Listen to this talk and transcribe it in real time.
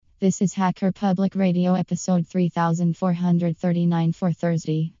This is Hacker Public Radio episode 3439 for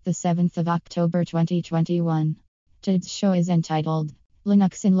Thursday, the 7th of October 2021. Today's show is entitled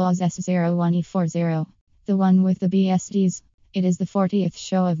Linux Inlaws S01E40, the one with the BSDs. It is the 40th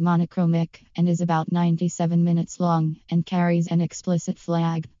show of Monochromic and is about 97 minutes long and carries an explicit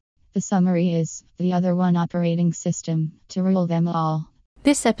flag. The summary is the other one operating system to rule them all.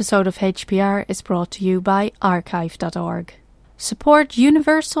 This episode of HPR is brought to you by archive.org. Support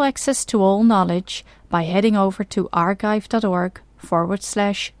universal access to all knowledge by heading over to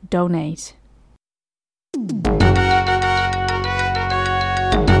archive.org/donate.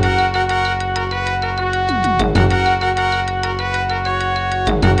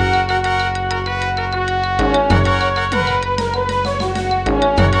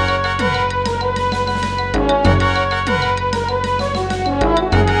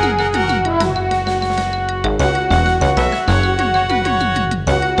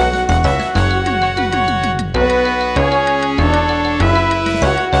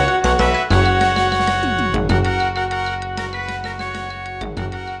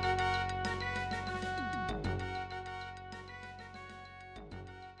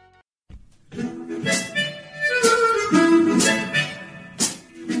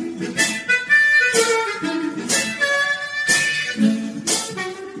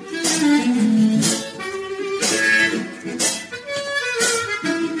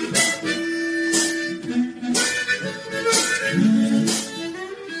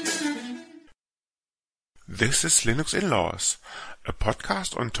 This is Linux Inlaws, a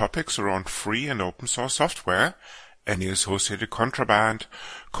podcast on topics around free and open source software, any associated contraband,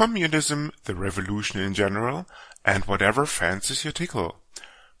 communism, the revolution in general, and whatever fancies you tickle.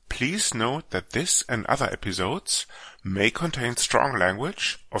 Please note that this and other episodes may contain strong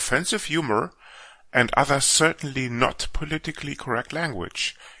language, offensive humor, and other certainly not politically correct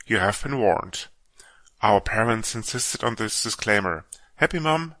language. You have been warned. Our parents insisted on this disclaimer. Happy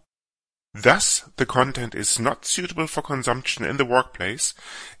Mom? Thus, the content is not suitable for consumption in the workplace,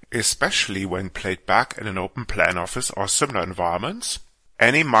 especially when played back in an open plan office or similar environments.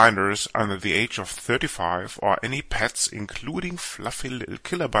 Any minors under the age of 35 or any pets including fluffy little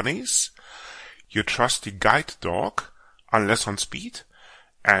killer bunnies, your trusty guide dog, unless on speed,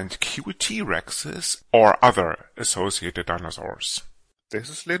 and cute T-Rexes or other associated dinosaurs. This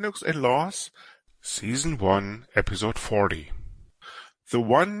is Linux Inlaws, Season 1, Episode 40. The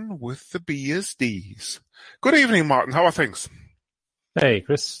one with the BSDs. Good evening, Martin. How are things? Hey,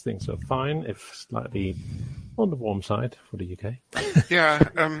 Chris. Things are fine, if slightly on the warm side for the UK. Yeah,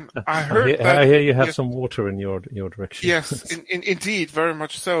 I heard I hear you have some water in your direction. Yes, indeed, very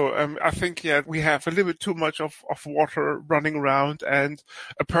much so. I think, we have a little bit too much of water running around, and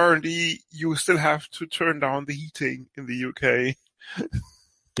apparently you still have to turn down the heating in the UK.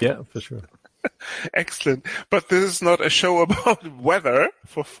 Yeah, for sure. Excellent. But this is not a show about weather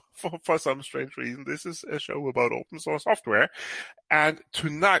for some strange reason. This is a show about open source software. And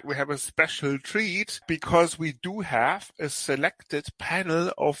tonight we have a special treat because we do have a selected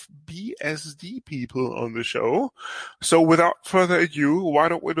panel of BSD people on the show. So without further ado, why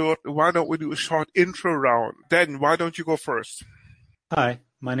don't we do a short intro round? Dan, why don't you go first? Hi,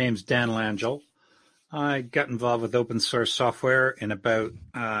 my name's Dan Langell. I got involved with open source software in about,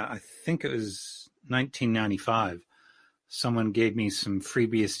 I think it was 1995. Someone gave me some free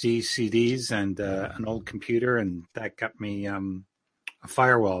BSD CDs and an old computer, and that got me a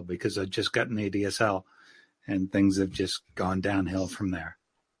firewall because I'd just gotten ADSL, and things have just gone downhill from there.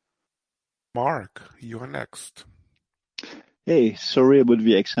 Mark, you're next. Hey, sorry about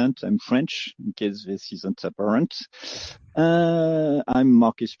the accent. I'm French, in case this isn't apparent. I'm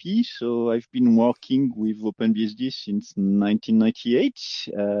Mark SP, so I've been working with OpenBSD since 1998.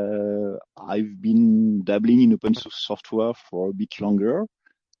 I've been dabbling in open source software for a bit longer,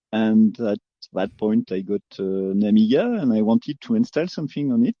 and at that point I got an Amiga and I wanted to install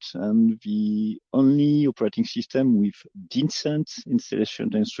something on it, and the only operating system with decent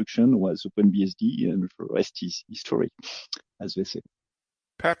installation instruction was OpenBSD, and the rest is history, as they say.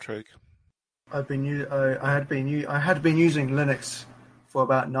 Patrick. I had been using Linux for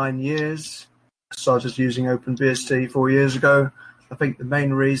about 9 years. I started using OpenBSD 4 years ago. I think the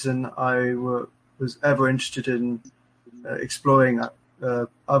main reason I was ever interested in exploring other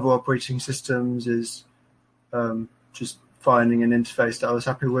operating systems is just finding an interface that I was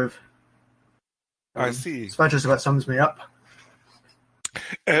happy with. I see. So that just about sums me up.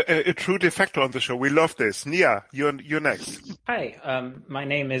 A true de facto on the show. We love this. Nia, you're next. Hi, my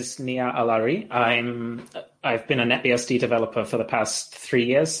name is Nia Alari. I've been a NetBSD developer for the past 3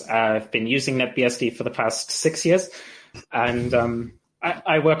 years. I've been using NetBSD for the past 6 years, and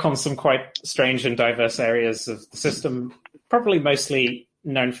I work on some quite strange and diverse areas of the system, probably mostly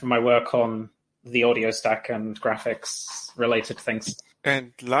known for my work on the audio stack and graphics-related things.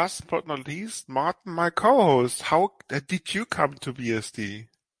 And last but not least, Martin, my co-host. How did you come to BSD,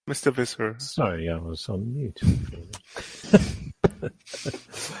 Mr. Visser? Sorry, I was on mute.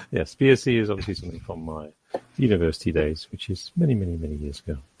 Yes, BSD is obviously something from my university days, which is many, many, many years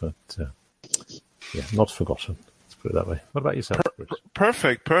ago. But yeah, not forgotten. Let's put it that way. What about yourself, Chris?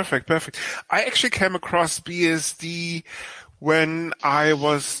 Perfect. I actually came across BSD when I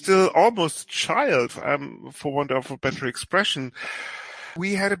was still almost a child, for want of a better expression.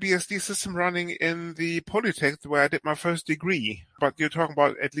 We had a BSD system running in the Polytech where I did my first degree, but you're talking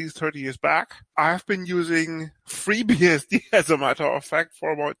about at least 30 years back. I've been using FreeBSD, as a matter of fact,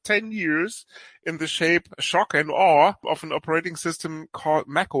 for about 10 years in the shape, shock and awe, of an operating system called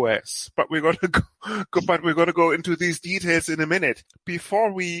macOS. But we're going to go into these details in a minute.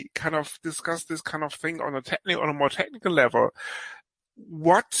 Before we kind of discuss this kind of thing on a more technical level,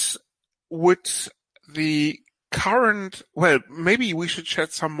 what would the current, well, maybe we should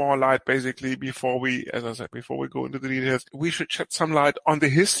shed some more light basically before we go into the details. We should shed some light on the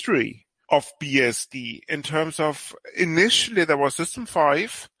history of BSD in terms of, initially there was System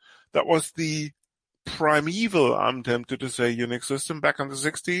 5, that was the primeval, I'm tempted to say, Unix system back in the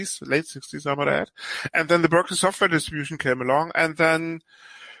 60s, late 60s, I might add. And then the Berkeley software distribution came along, and then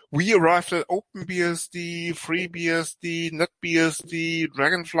we arrived at OpenBSD, FreeBSD, NetBSD,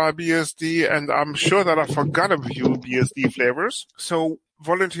 DragonflyBSD, and I'm sure that I forgot a few BSD flavors. So,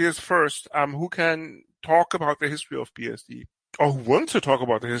 volunteers first, who can talk about the history of BSD? Or who wants to talk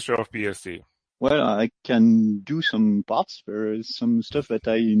about the history of BSD? Well, I can do some parts. There is some stuff that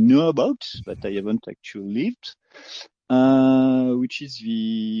I know about, but I haven't actually lived. Which is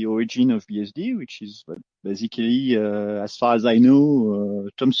the origin of BSD, which is basically, as far as I know,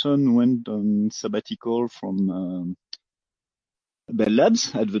 Thomson went on sabbatical from Bell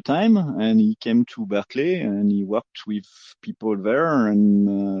Labs at the time, and he came to Berkeley and he worked with people there,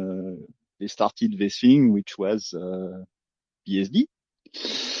 and they started this thing, which was BSD,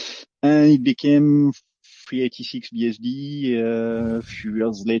 and it became 386 BSD a few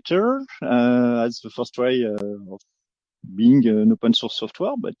years later as the first try of being an open source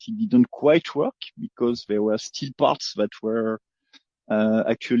software, but it didn't quite work because there were still parts that were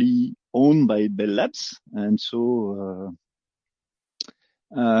actually owned by Bell Labs, and so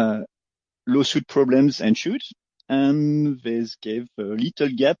lawsuit problems ensued, and this gave a little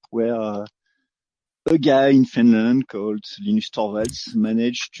gap where a guy in Finland called Linus Torvalds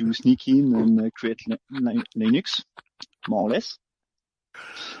managed to sneak in and create Linux, more or less.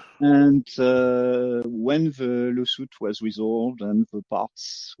 And when the lawsuit was resolved and the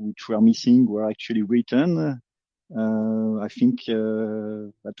parts which were missing were actually written, I think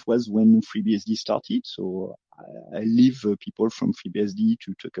that was when FreeBSD started. So I leave people from FreeBSD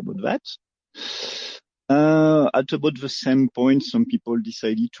to talk about that. At about the same point, some people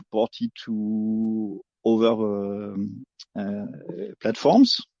decided to port it to other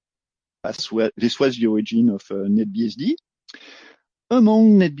platforms. This was the origin of NetBSD.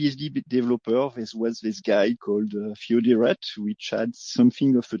 Among NetBSD developers, there was this guy called Theodoret, which had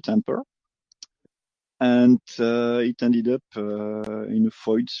something of a temper. And it ended up in a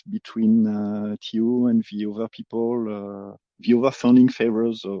fight between Theo and the other people, the other founding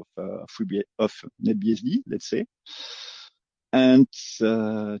favors of NetBSD, let's say. And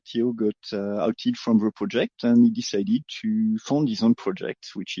Theo got outed from the project, and he decided to found his own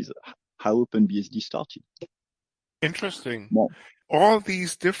project, which is how OpenBSD started. Interesting. Well, all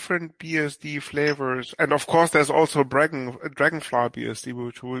these different BSD flavors, and of course there's also Dragonfly BSD,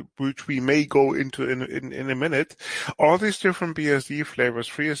 which we may go into in a minute. All these different BSD flavors,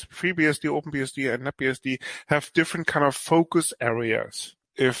 FreeBSD, OpenBSD, and NetBSD, have different kind of focus areas.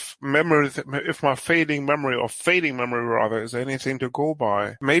 If my fading memory rather is anything to go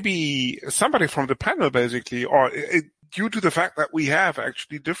by, maybe somebody from the panel basically, or due to the fact that we have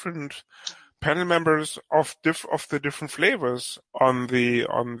actually different panel members of the different flavors on the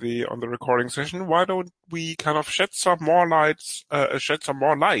recording session, why don't we kind of shed some more light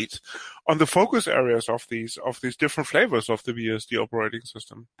on the focus areas of these different flavors of the BSD operating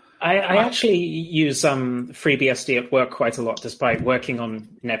system? I actually use FreeBSD at work quite a lot, despite working on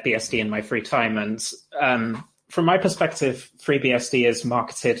NetBSD in my free time. And from my perspective, FreeBSD is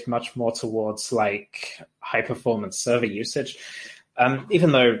marketed much more towards like high performance server usage.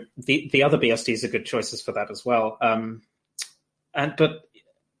 Even though the other BSDs are good choices for that as well. But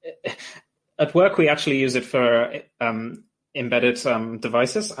at work, we actually use it for embedded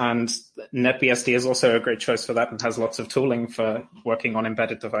devices, and NetBSD is also a great choice for that and has lots of tooling for working on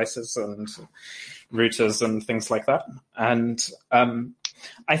embedded devices and routers and things like that. And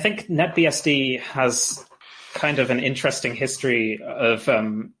I think NetBSD has kind of an interesting history of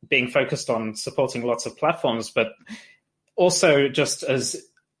being focused on supporting lots of platforms, but also just as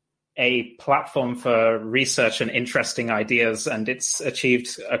a platform for research and interesting ideas. And it's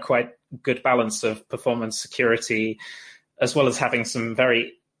achieved a quite good balance of performance, security, as well as having some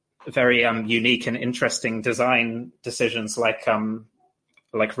very, very unique and interesting design decisions like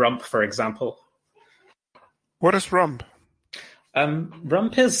rump, for example. What is rump?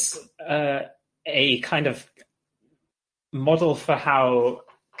 Rump is a kind of model for how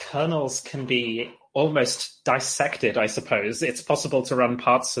kernels can be almost dissected, I suppose. It's possible to run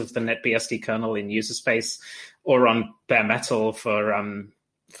parts of the NetBSD kernel in user space or on bare metal. For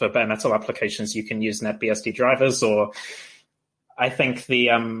bare metal applications, you can use NetBSD drivers, or I think the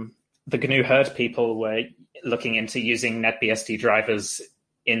GNU Herd people were looking into using NetBSD drivers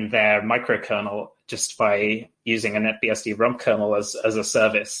in their microkernel just by using a NetBSD rump kernel as a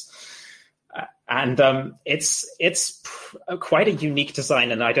service. And it's quite a unique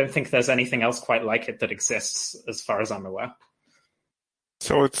design, and I don't think there's anything else quite like it that exists, as far as I'm aware.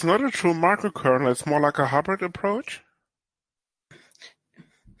 So it's not a true microkernel, it's more like a hybrid approach?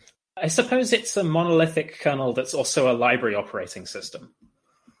 I suppose it's a monolithic kernel that's also a library operating system.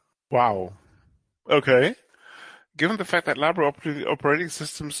 Wow. Okay. Given the fact that library operating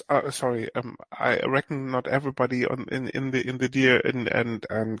systems are, I reckon not everybody in the dear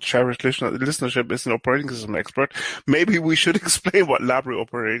and cherished listenership is an operating system expert. Maybe we should explain what library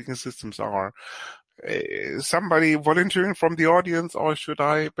operating systems are. Somebody volunteering from the audience, or should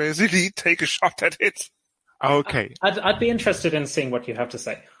I basically take a shot at it? Okay. I'd be interested in seeing what you have to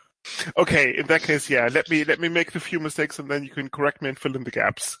say. Okay, in that case, yeah. Let me make a few mistakes, and then you can correct me and fill in the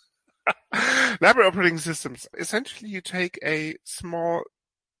gaps. Library operating systems. Essentially, you take a small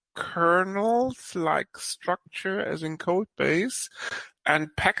kernel-like structure, as in code base,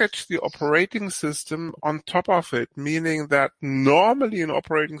 and package the operating system on top of it, meaning that normally an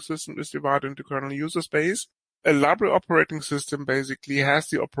operating system is divided into kernel user space. A library operating system basically has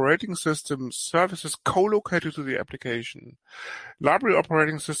the operating system services co-located to the application. Library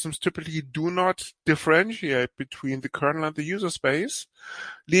operating systems typically do not differentiate between the kernel and the user space,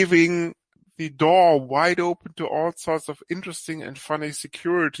 leaving the door wide open to all sorts of interesting and funny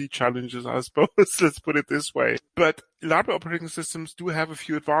security challenges, I suppose. Let's put it this way. But library operating systems do have a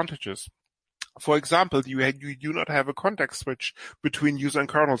few advantages. For example, you do not have a context switch between user and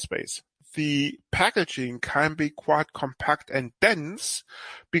kernel space. The packaging can be quite compact and dense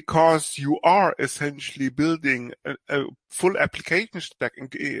because you are essentially building a full application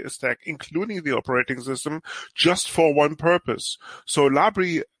stack, including the operating system, just for one purpose. So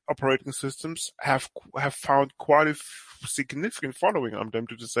library operating systems have found quite a significant following, I'm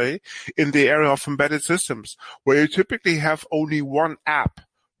tempted to say, in the area of embedded systems, where you typically have only one app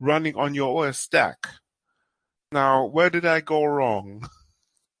running on your OS stack. Now, where did I go wrong?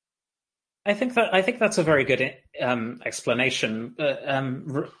 I think that's a very good explanation.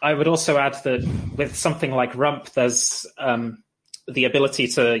 I would also add that with something like rump, there's the ability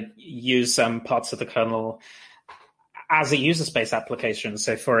to use parts of the kernel as a user space application.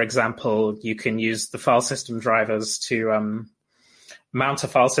 So, for example, you can use the file system drivers to mount a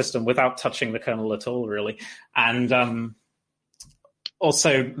file system without touching the kernel at all, really. And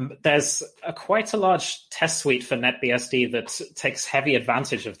also, there's quite a large test suite for NetBSD that takes heavy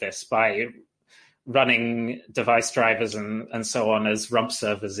advantage of this by running device drivers and so on as rump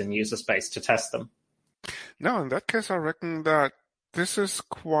servers in user space to test them. No, in that case, I reckon that this is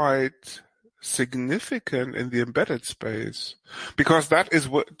quite significant in the embedded space, because that is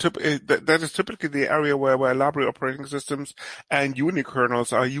typically the area where library operating systems and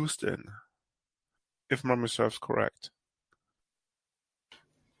unikernels are used in, if memory serves correct.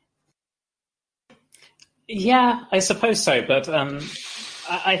 Yeah, I suppose so, but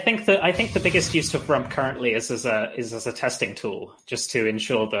I think the biggest use of rump currently is as a testing tool, just to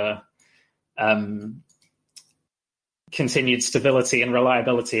ensure the continued stability and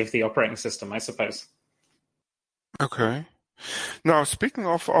reliability of the operating system, I suppose. Okay. Now, speaking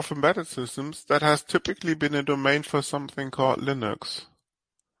of embedded systems, that has typically been a domain for something called Linux.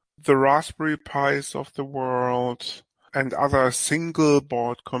 The Raspberry Pis of the world and other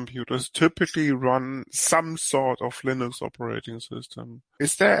single-board computers typically run some sort of Linux operating system.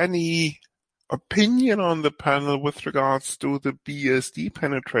 Is there any opinion on the panel with regards to the BSD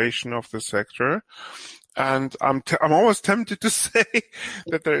penetration of the sector? And I'm always tempted to say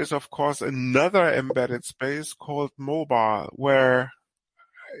that there is, of course, another embedded space called mobile, where,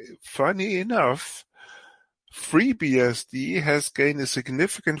 funny enough, FreeBSD has gained a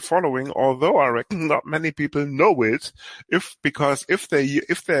significant following, although I reckon not many people know it. Because if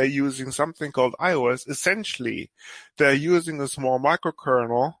they're using something called iOS, essentially they're using a small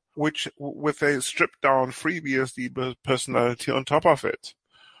microkernel which with a stripped down FreeBSD personality on top of it,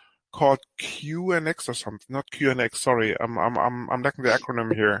 called QNX or something. Not QNX, sorry, I'm lacking the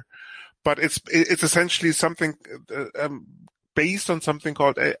acronym here, but it's essentially something based on something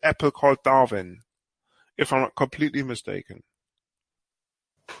called Apple called Darwin, if I'm not completely mistaken.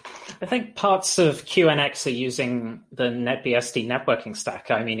 I think parts of QNX are using the NetBSD networking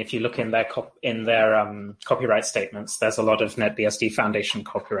stack. I mean, if you look in their copyright statements, there's a lot of NetBSD Foundation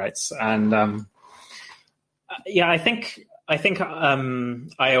copyrights, and I think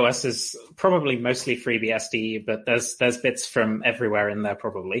iOS is probably mostly FreeBSD, but there's bits from everywhere in there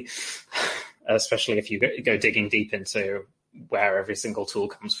probably, especially if you go digging deep into where every single tool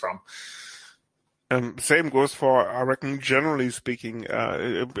comes from. Same goes for, I reckon, generally speaking,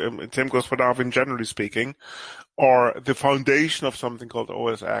 same goes for Darwin, generally speaking, or the foundation of something called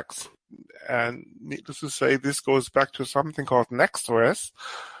OS X. And needless to say, this goes back to something called NextOS.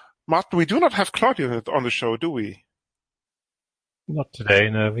 Martin, we do not have Claudia on the show, do we? Not today,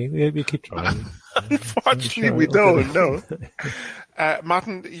 no. We keep trying. Unfortunately, we don't, no.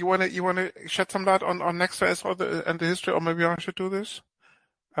 Martin, you wanna shed some light on NextOS and the history, or maybe I should do this?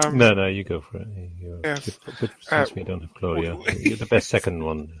 No, you go for it. Yes. But since we don't have Claudia, you're the best second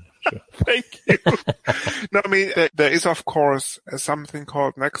one. Sure. Thank you. No, I mean, there is, of course, something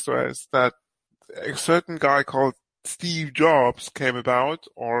called NextOS that a certain guy called Steve Jobs came about,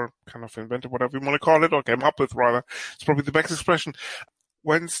 or kind of invented, whatever you want to call it, or came up with, rather. It's probably the best expression.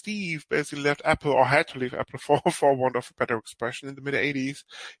 When Steve basically left Apple, or had to leave Apple for want of a better expression, in the mid-'80s,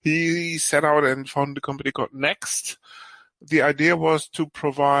 he set out and founded a company called Next. The idea was to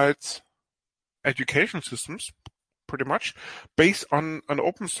provide education systems, pretty much, based on an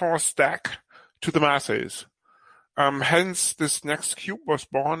open source stack to the masses. Hence, this Next Cube was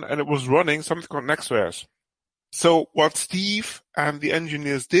born, and it was running something called NextOS. So what Steve and the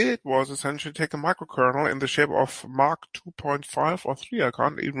engineers did was essentially take a microkernel in the shape of Mark 2.5 or 3, I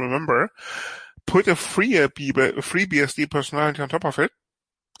can't even remember, put a FreeBSD personality on top of it,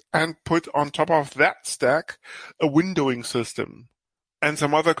 and put on top of that stack a windowing system and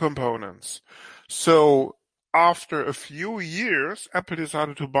some other components. So after a few years, Apple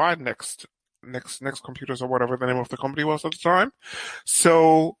decided to buy Next Computers, or whatever the name of the company was at the time.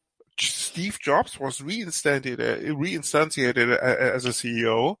 So Steve Jobs was reinstantiated as a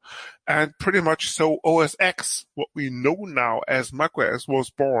CEO, and pretty much so OS X, what we know now as macOS, was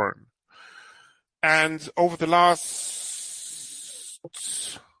born. And over the last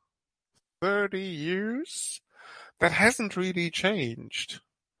 30 years, that hasn't really changed.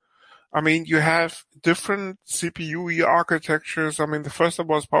 I mean, you have different CPU architectures. I mean, the first one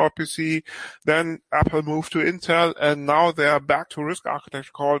was PowerPC, then Apple moved to Intel, and now they are back to RISC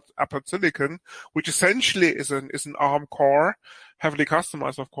architecture called Apple Silicon, which essentially is an ARM core, heavily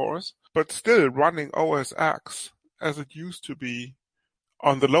customized, of course, but still running OS X as it used to be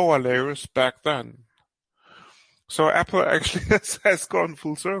on the lower layers back then. So Apple actually has gone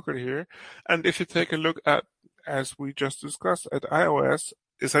full circle here. And if you take a look at, as we just discussed, at iOS,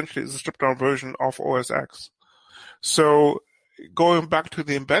 essentially it's a stripped down version of OS X. So going back to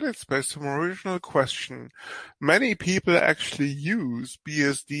the embedded space, to my original question, many people actually use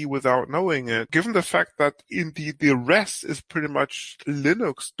BSD without knowing it, given the fact that indeed the rest is pretty much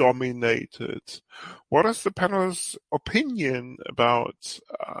Linux dominated. What is the panel's opinion about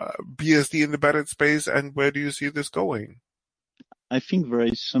BSD in the embedded space, and where do you see this going? I think there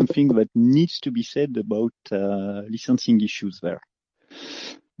is something that needs to be said about licensing issues there.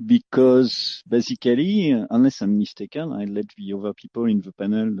 Because basically, unless I'm mistaken, I let the other people in the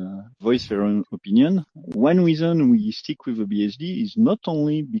panel voice their own opinion. One reason we stick with the BSD is not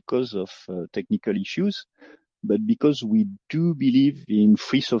only because of technical issues, but because we do believe in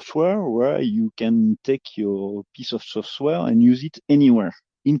free software where you can take your piece of software and use it anywhere,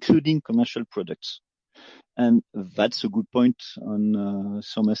 including commercial products. And that's a good point on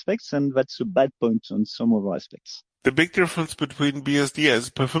some aspects, and that's a bad point on some other aspects. The big difference between BSD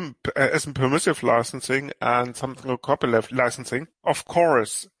as permissive licensing and something like copyleft licensing, of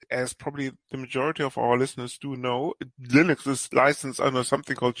course, as probably the majority of our listeners do know, Linux is licensed under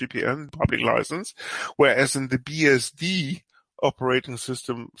something called GPL, public license, whereas in the BSD operating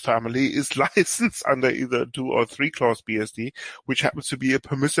system family is licensed under either 2 or 3 clause BSD, which happens to be a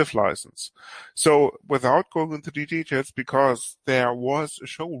permissive license. So without going into the details, because there was a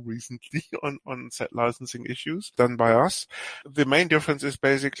show recently on set licensing issues done by us, the main difference is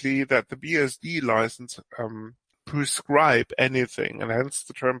basically that the BSD license prescribe anything, and hence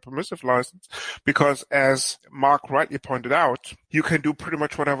the term permissive license, because as Mark rightly pointed out, you can do pretty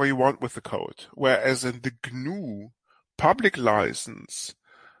much whatever you want with the code, whereas in the GNU public license,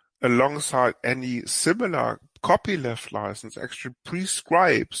 alongside any similar copyleft license, actually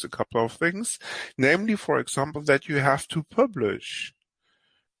prescribes a couple of things, namely, for example, that you have to publish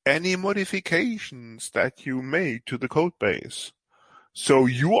any modifications that you made to the code base. So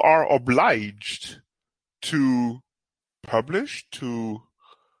you are obliged to publish, to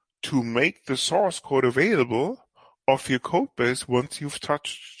make the source code available of your code base once you've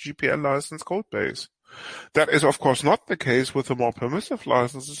touched GPL license code base. That is, of course, not the case with the more permissive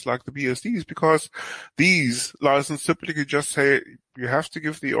licenses like the BSDs, because these licenses typically just say you have to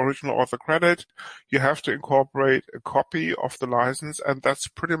give the original author credit, you have to incorporate a copy of the license, and that's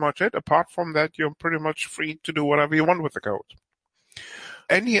pretty much it. Apart from that, you're pretty much free to do whatever you want with the code.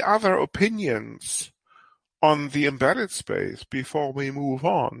 Any other opinions on the embedded space before we move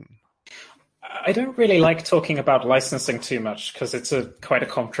on? I don't really like talking about licensing too much because it's quite a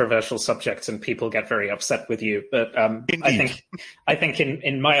controversial subject and people get very upset with you. But I think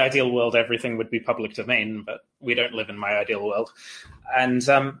in my ideal world, everything would be public domain, but we don't live in my ideal world. And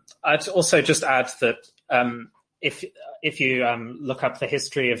I'd also just add that if you look up the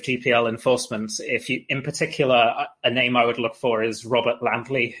history of GPL enforcement, in particular, a name I would look for is Robert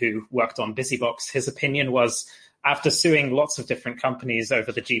Landley, who worked on BusyBox. His opinion was, after suing lots of different companies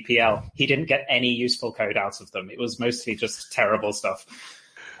over the GPL, he didn't get any useful code out of them. It was mostly just terrible stuff.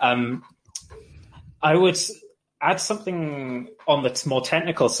 I would add something on the more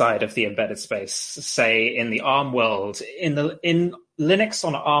technical side of the embedded space, say in the ARM world. In Linux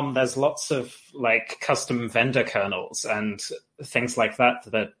on ARM, there's lots of like custom vendor kernels and things like that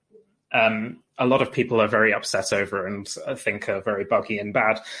a lot of people are very upset over and I think are very buggy and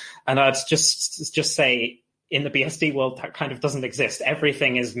bad. And I'd just say, in the BSD world, that kind of doesn't exist.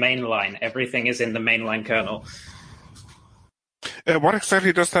 Everything is mainline. Everything is in the mainline kernel. What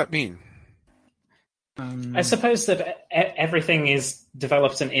exactly does that mean? I suppose that everything is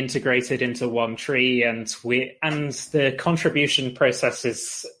developed and integrated into one tree, and the contribution process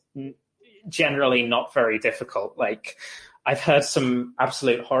is generally not very difficult. Like, I've heard some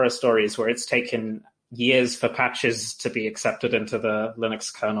absolute horror stories where it's taken years for patches to be accepted into the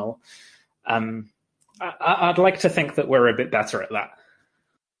Linux kernel. I'd like to think that we're a bit better at that.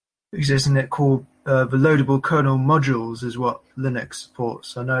 Because isn't it called the loadable kernel modules is what Linux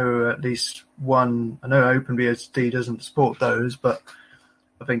supports? I know at least one. I know OpenBSD doesn't support those, but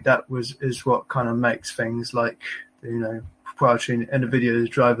I think that is what kind of makes things like proprietary NVIDIA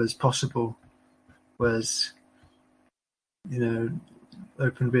drivers possible. Whereas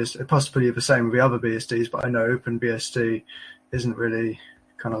OpenBSD possibly the same with the other BSDs, but I know OpenBSD isn't really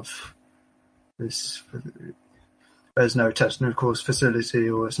kind of. There's no technical facility,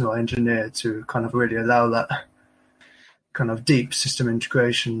 or it's not engineered to kind of really allow that kind of deep system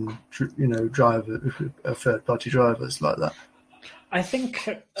integration, third-party drivers like that. I think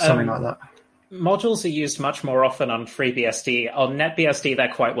something like that. Modules are used much more often on FreeBSD. On NetBSD,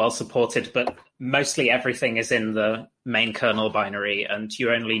 they're quite well supported, but mostly everything is in the main kernel binary, and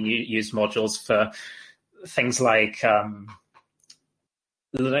you only use modules for things like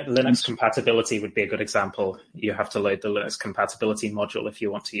Linux compatibility would be a good example. You have to load the Linux compatibility module if you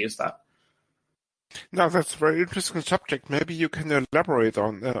want to use that. Now, that's a very interesting subject. Maybe you can elaborate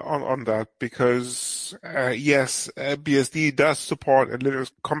on that, because yes, BSD does support a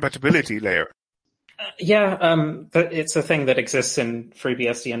Linux compatibility layer. But it's a thing that exists in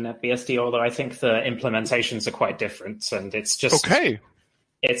FreeBSD and NetBSD, although I think the implementations are quite different, and it's just okay.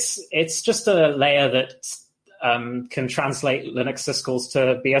 It's just a layer that can translate Linux syscalls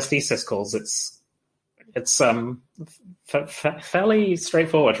to BSD syscalls. It's fairly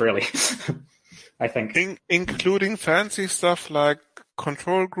straightforward, really. I think, including fancy stuff like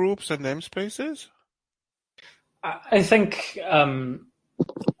control groups and namespaces. I think,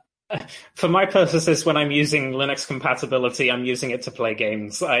 for my purposes, when I'm using Linux compatibility, I'm using it to play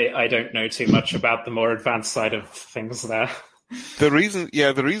games. I don't know too much about the more advanced side of things there. The reason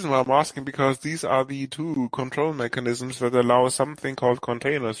why I'm asking, because these are the two control mechanisms that allow something called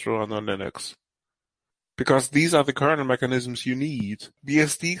containers to run on Linux. Because these are the kernel mechanisms you need.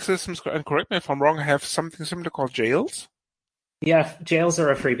 BSD systems, and correct me if I'm wrong, have something similar called jails? Yeah, jails are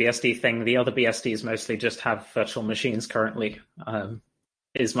a FreeBSD thing. The other BSDs mostly just have virtual machines currently,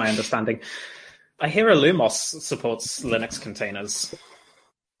 is my understanding. I hear Lumos supports Linux containers.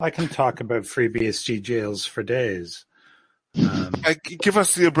 I can talk about FreeBSD jails for days. Give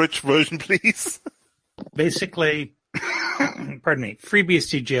us the abridged version, please. Basically, pardon me,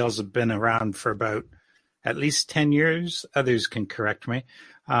 FreeBSD jails have been around for about at least 10 years. Others can correct me.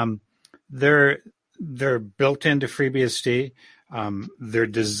 They're built into FreeBSD. They're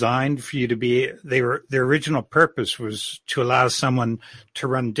designed for you to be. Their original purpose was to allow someone to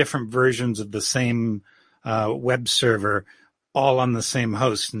run different versions of the same web server all on the same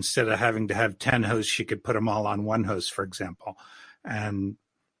host. Instead of having to have 10 hosts, you could put them all on one host, for example. And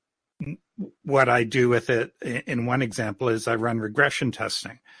what I do with it in one example is I run regression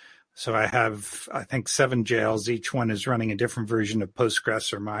testing. So I have, I think, 7 jails. Each one is running a different version of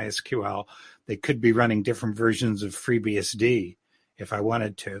Postgres or MySQL. They could be running different versions of FreeBSD if I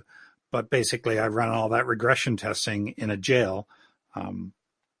wanted to. But basically, I run all that regression testing in a jail.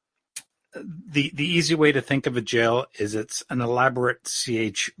 The easy way to think of a jail is it's an elaborate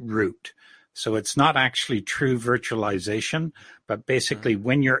CH root. So it's not actually true virtualization, but basically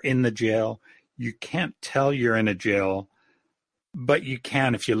when you're in the jail, you can't tell you're in a jail, but you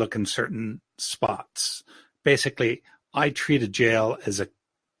can if you look in certain spots. Basically, I treat a jail as a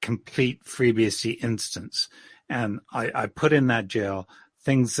complete FreeBSD instance, and I put in that jail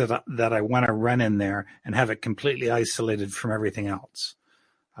things that I want to run in there and have it completely isolated from everything else.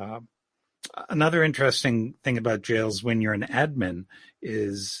 Another interesting thing about jails when you're an admin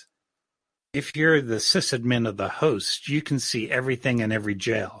is if you're the sysadmin of the host, you can see everything in every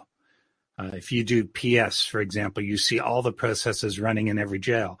jail. If you do PS, for example, you see all the processes running in every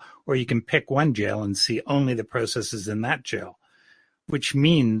jail. Or you can pick one jail and see only the processes in that jail, which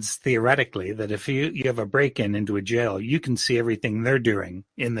means theoretically that if you have a break-in into a jail, you can see everything they're doing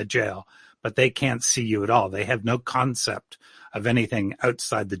in the jail, but they can't see you at all. They have no concept of anything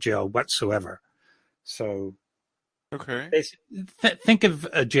outside the jail whatsoever. So Okay. Think of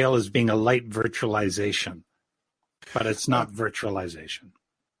a jail as being a light virtualization, but it's not virtualization.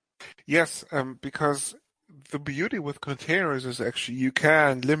 Yes, because the beauty with containers is actually you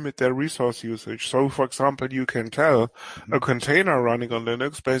can limit their resource usage. So, for example, you can tell a container running on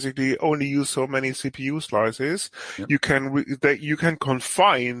Linux basically only use so many CPU slices. Yep. You can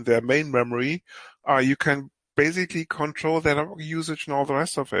confine their main memory. You can basically control their usage and all the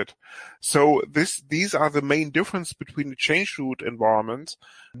rest of it. So these are the main difference between the change root environment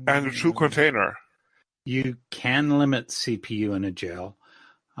and a true container. You can limit CPU in a jail.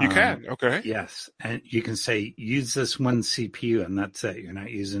 You can, okay. Yes, and you can say, use this one CPU, and that's it. You're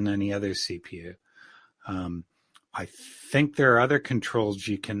not using any other CPU. I think there are other controls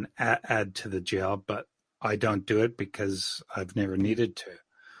you can add to the jail, but I don't do it because I've never needed to.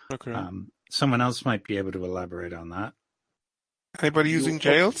 Okay. Someone else might be able to elaborate on that. Anybody using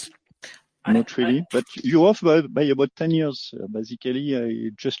jails? Not really, but you're off by about 10 years. Basically,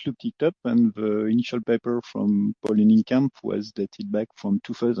 I just looked it up, and the initial paper from Paul Camp was dated back from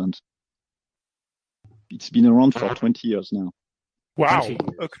 2000. It's been around for 20 years now. Wow. 20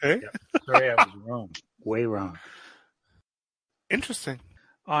 years. Okay. Yeah. Sorry, I was wrong. Way wrong. Interesting.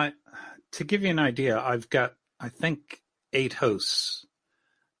 To give you an idea, I've got, I think, 8 hosts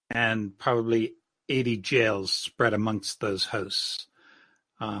and probably 80 jails spread amongst those hosts.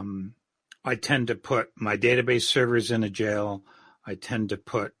 I tend to put my database servers in a jail. I tend to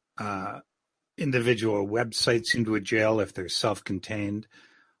put individual websites into a jail if they're self-contained.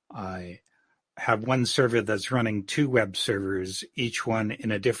 I have one server that's running 2 web servers, each one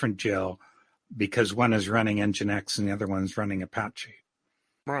in a different jail, because one is running Nginx and the other one's running Apache.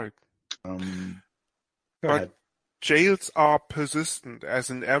 Right. Go But ahead. jails are persistent,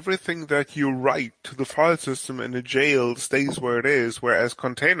 as in everything that you write to the file system in a jail stays where it is, whereas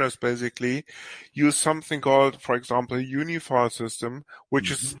containers basically use something called, for example, a unifile system,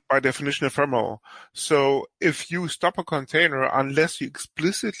 which is by definition ephemeral. So if you stop a container, unless you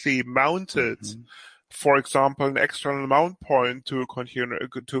explicitly mount it, for example, an external mount point to a container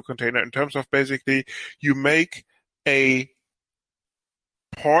in terms of basically you make a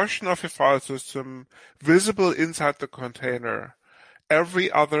portion of your file system visible inside the container. Every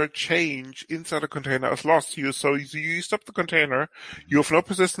other change inside the container is lost. You stop the container, you have no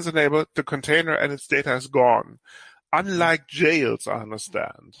persistence enabled, the container and its data is gone. Unlike jails, I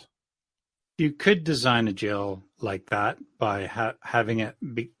understand. You could design a jail like that by having it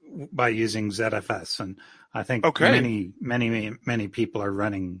by using ZFS, and I think many people are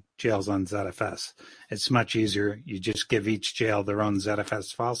running jails on ZFS. It's much easier. You just give each jail their own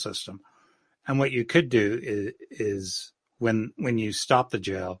ZFS file system, and what you could do is when you stop the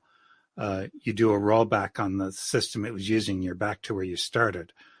jail, you do a rollback on the system it was using. You're back to where you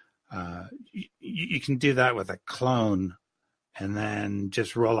started. You can do that with a clone, and then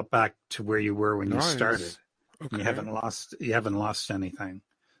just roll it back to where you were when you started. Okay. You haven't lost anything.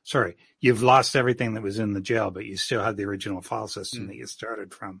 Sorry, you've lost everything that was in the jail, but you still have the original file system that you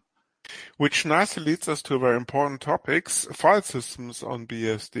started from. Which nicely leads us to very important topics: file systems on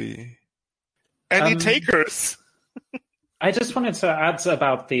BSD. Any takers? I just wanted to add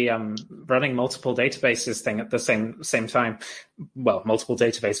about the running multiple databases thing at the same time. Well, multiple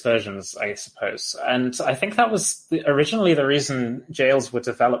database versions, I suppose. And I think that was originally the reason jails were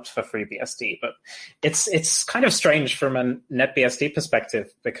developed for FreeBSD. But it's kind of strange from a NetBSD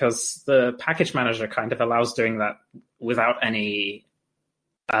perspective, because the package manager kind of allows doing that without any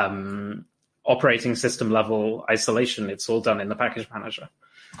operating system level isolation. It's all done in the package manager.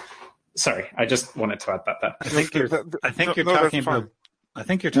 Sorry, I just wanted to add that there. I think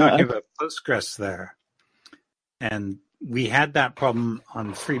you're talking about Postgres there, and we had that problem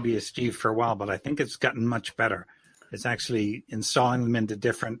on FreeBSD for a while, but I think it's gotten much better. It's actually installing them into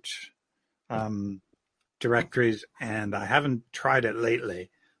different directories, and I haven't tried it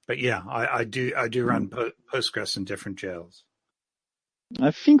lately, but yeah, I do run Postgres in different jails.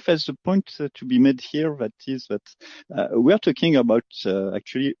 I think that's the point to be made here. That is that we are talking about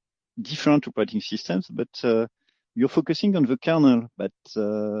actually different operating systems, but you're focusing on the kernel. But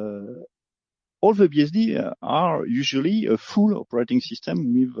all the BSD are usually a full operating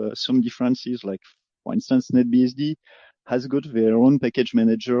system with some differences. Like, for instance, NetBSD has got their own package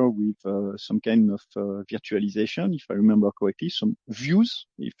manager with some kind of virtualization, if I remember correctly, some views,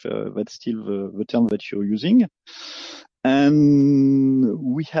 if that's still the term that you're using. And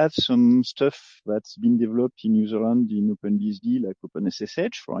we have some stuff that's been developed in userland in OpenBSD, like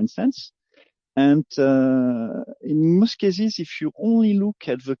OpenSSH, for instance. And in most cases, if you only look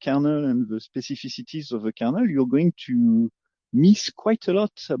at the kernel and the specificities of the kernel, you're going to miss quite a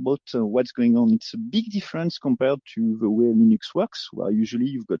lot about what's going on. It's a big difference compared to the way Linux works, where usually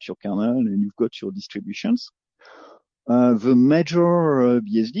you've got your kernel and you've got your distributions. The major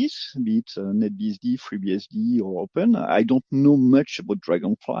BSDs, be it NetBSD, FreeBSD, or Open, I don't know much about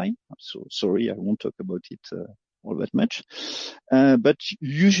Dragonfly, so sorry, I won't talk about it all that much. But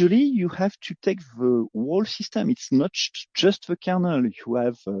usually you have to take the whole system. It's not just the kernel. You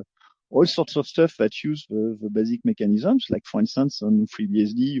have all sorts of stuff that use the basic mechanisms. Like, for instance, on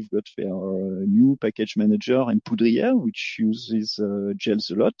FreeBSD, you've got their new package manager in Poudriere, which uses gels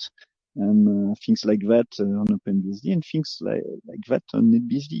a lot. And things like that on OpenBSD, and things like that on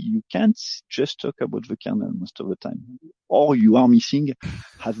NetBSD. You can't just talk about the kernel most of the time, or you are missing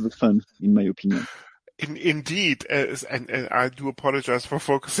half the fun, in my opinion. Indeed, and I do apologize for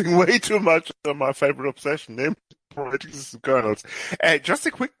focusing way too much on my favorite obsession, namely operating system kernels. Just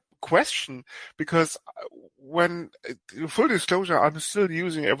a quick question, because when full disclosure, I'm still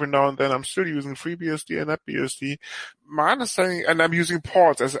using every now and then. I'm still using FreeBSD and NetBSD. My understanding, and I'm using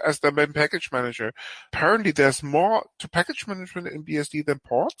ports as the main package manager. Apparently, there's more to package management in BSD than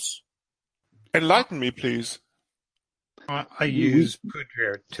ports. Enlighten me, please. I use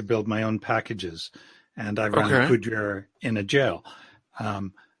Poudriere to build my own packages, and I run Poudriere in a jail.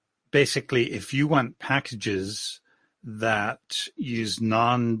 Basically, if you want packages that use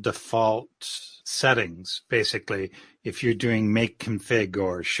non-default settings, basically, if you're doing make config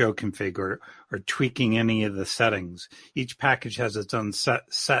or show config or tweaking any of the settings, each package has its own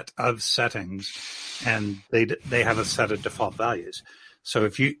set of settings, and they have a set of default values. So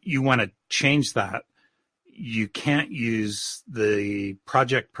if you want to change that, you can't use the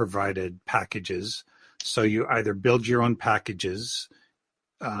project provided packages. So you either build your own packages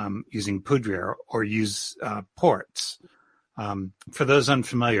using Poudriere or use ports. For those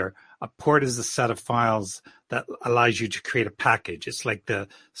unfamiliar, a port is a set of files that allows you to create a package. It's like the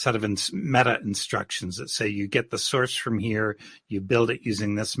set of meta instructions that say you get the source from here, you build it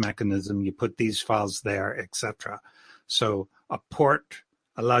using this mechanism, you put these files there, etc. So a port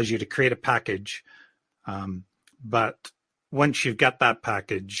allows you to create a package, but once you've got that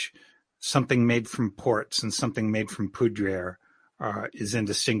package, something made from ports and something made from Poudriere is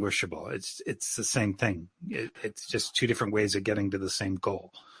indistinguishable. It's the same thing. It's just two different ways of getting to the same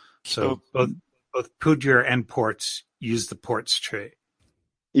goal. So both Poudriere and ports use the ports tree.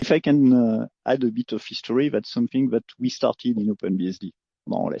 If I can add a bit of history, that's something that we started in OpenBSD,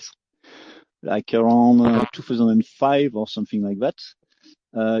 more or less. Like around 2005 or something like that.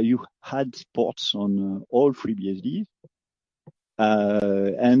 You had ports on all FreeBSD.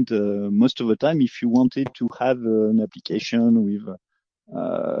 And most of the time, if you wanted to have an application with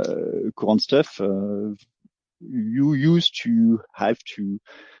current stuff, you used to have to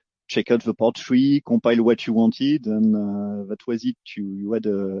check out the port tree, compile what you wanted, and that was it. You had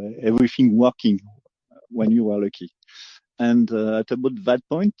everything working when you were lucky. And at about that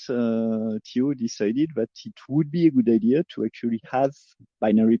point, Theo decided that it would be a good idea to actually have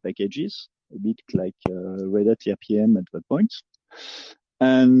binary packages, a bit like Red Hat RPM at that point.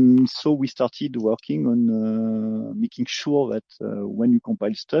 And so we started working on making sure that when you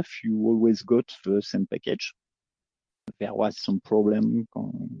compile stuff, you always got the same package. There was some problem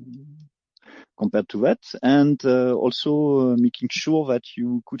compared to that, and also making sure that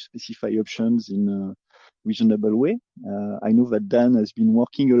you could specify options in a reasonable way. I know that Dan has been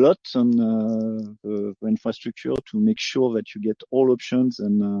working a lot on the infrastructure to make sure that you get all options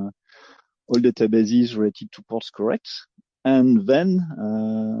and all databases related to ports correct. And then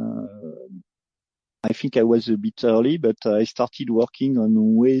I think I was a bit early, but I started working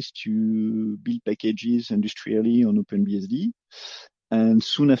on ways to build packages industrially on OpenBSD. And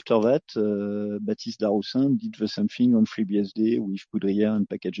soon after that, Baptiste Daroussin did the same thing on FreeBSD with Poudrière and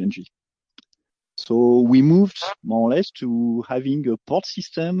PackageNG. So we moved more or less to having a port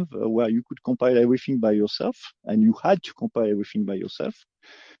system where you could compile everything by yourself, and you had to compile everything by yourself,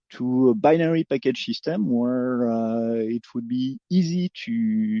 to a binary package system where it would be easy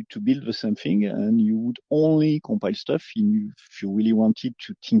to build the same thing, and you would only compile stuff if you really wanted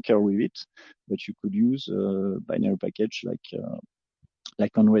to tinker with it, but you could use a binary package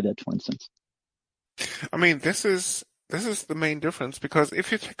like on Red Hat, for instance. I mean, this is the main difference, because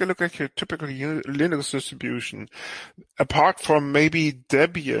if you take a look at your typical Linux distribution, apart from maybe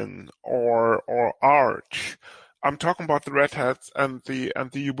Debian or Arch, I'm talking about the Red Hats and the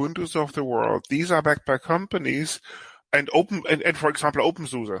Ubuntus of the world. These are backed by companies, and for example,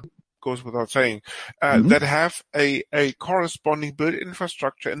 OpenSUSE goes without saying, that have a corresponding built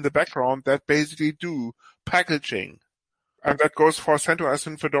infrastructure in the background that basically do packaging. And that goes for CentOS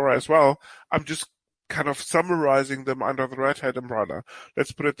and Fedora as well. I'm just kind of summarizing them under the Red Hat umbrella.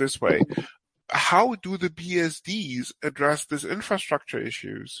 Let's put it this way. How do the BSDs address these infrastructure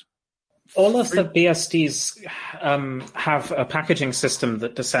issues? All of the BSDs have a packaging system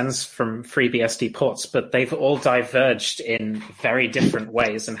that descends from FreeBSD ports, but they've all diverged in very different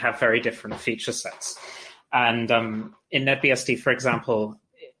ways and have very different feature sets. And in NetBSD, for example,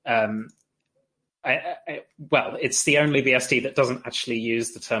 it's the only BSD that doesn't actually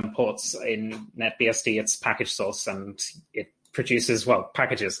use the term ports. In NetBSD, it's package source, and it produces,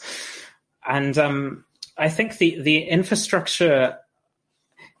 packages. And I think the infrastructure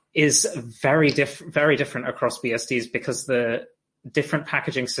is very different across BSDs, because the different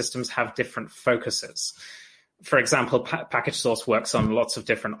packaging systems have different focuses. For example, package source works on lots of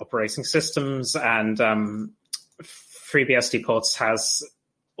different operating systems, and FreeBSD ports has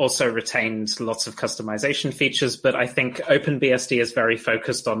also retained lots of customization features, but I think OpenBSD is very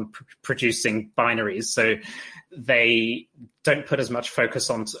focused on producing binaries, so they don't put as much focus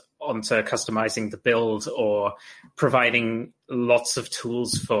onto customizing the build or providing lots of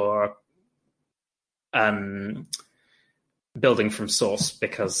tools for building from source,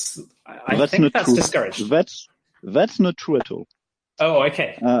 because I think that's discouraged. That's not true at all. Oh,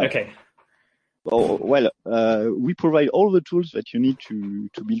 okay. Okay. We provide all the tools that you need to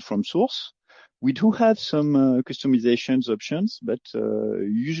build from source. We do have some customizations options, but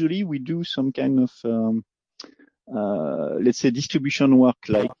usually we do some kind of let's say distribution work.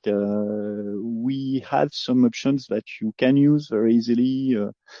 Like we have some options that you can use very easily,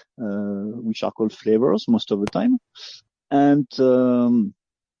 which are called flavors most of the time. And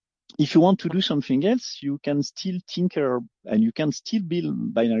if you want to do something else, you can still tinker and you can still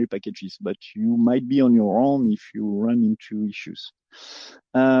build binary packages, but you might be on your own if you run into issues.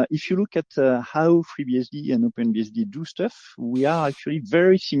 If you look at how FreeBSD and OpenBSD do stuff, we are actually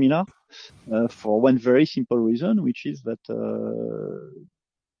very similar for one very simple reason, which is that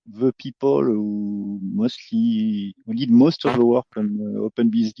the people who did most of the work on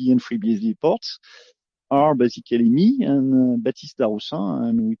OpenBSD and FreeBSD ports are basically me and Baptiste Daroussin,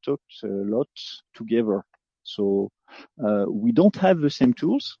 and we talked a lot together. So we don't have the same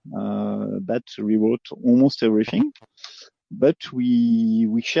tools, but we wrote almost everything. But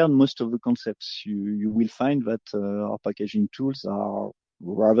we shared most of the concepts. You will find that our packaging tools are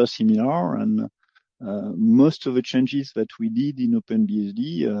rather similar, and most of the changes that we did in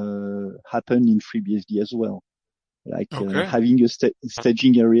OpenBSD happened in FreeBSD as well. Like having a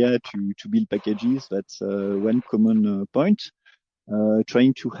staging area to build packages, that's one common point.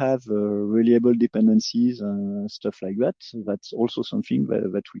 Trying to have reliable dependencies, stuff like that. That's also something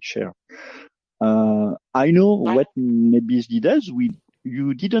that we share. I know what NetBSD does.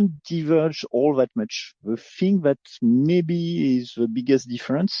 you didn't diverge all that much. The thing that maybe is the biggest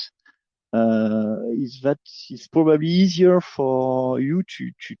difference is that it's probably easier for you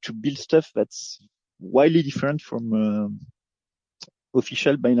to build stuff that's widely different from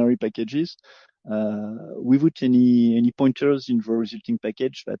official binary packages without any pointers in the resulting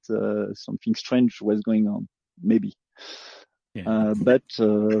package that something strange was going on, maybe. Yeah. But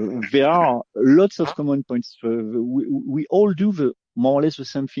there are lots of common points. We all do more or less the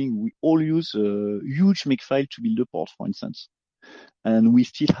same thing. We all use a huge makefile to build a port, for instance. And we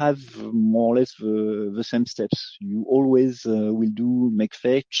still have more or less the same steps. You always will do make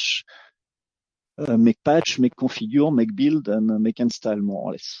fetch, make patch, make configure, make build, and make install, more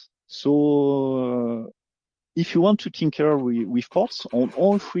or less. So if you want to tinker with ports on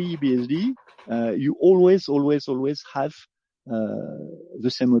all three BSD, you always have the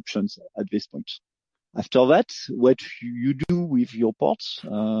same options at this point. After that, what you do with your ports,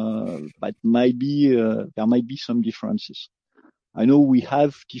 there might be some differences. I know we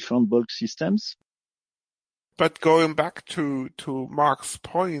have different bulk systems. But going back to Mark's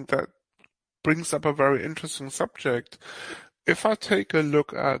point, that brings up a very interesting subject. If I take a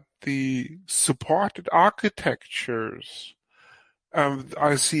look at the supported architectures,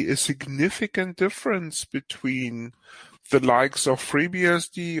 I see a significant difference between the likes of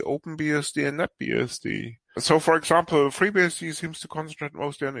FreeBSD, OpenBSD, and NetBSD. So, for example, FreeBSD seems to concentrate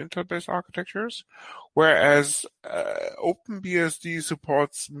mostly on Intel-based architectures, whereas OpenBSD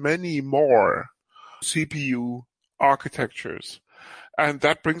supports many more CPU architectures. And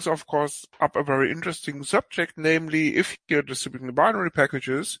that brings, of course, up a very interesting subject, namely, if you're distributing binary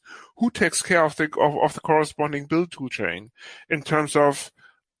packages, who takes care of the corresponding build toolchain in terms of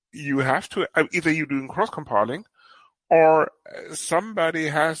you have to, either you're doing cross-compiling, or somebody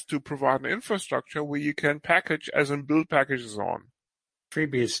has to provide an infrastructure where you can package as in build packages on.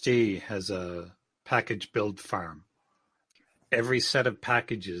 FreeBSD has a package build farm. Every set of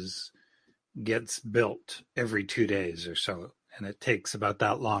packages gets built every 2 days or so, and it takes about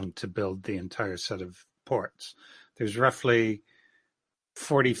that long to build the entire set of ports. There's roughly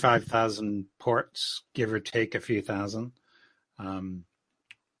 45,000 ports, give or take a few thousand.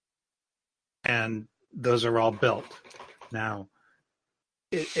 And those are all built. Now,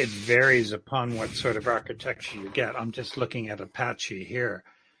 it varies upon what sort of architecture you get. I'm just looking at Apache here,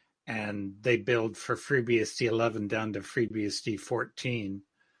 and they build for FreeBSD 11 down to FreeBSD 14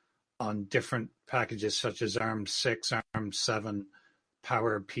 on different packages such as ARM6, ARM7,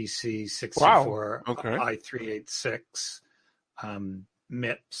 PowerPC 64, wow. Okay. i386,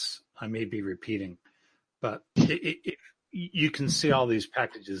 MIPS. I may be repeating, but you can see all these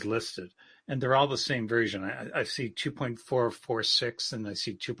packages listed, and they're all the same version. I see 2.446 and I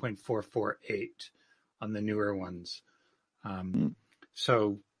see 2.448 on the newer ones.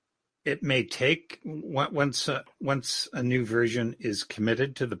 So it may take, once a new version is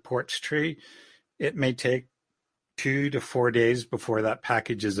committed to the ports tree, it may take 2 to 4 days before that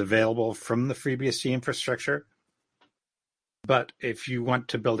package is available from the FreeBSD infrastructure. But if you want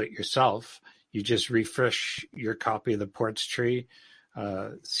to build it yourself, you just refresh your copy of the ports tree,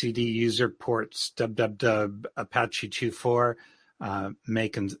 cd user ports www Apache 2.4,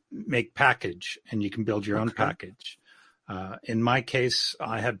 make package, and you can build your own package. In my case,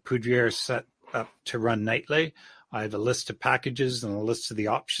 I had Poudriere set up to run nightly. I have a list of packages and a list of the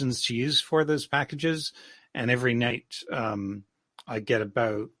options to use for those packages. And every night I get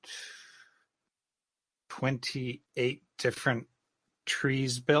about 28 different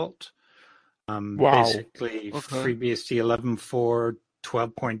trees built. Wow. Basically, FreeBSD 11.4,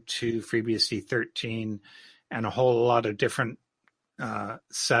 12.2, FreeBSD 13, and a whole lot of different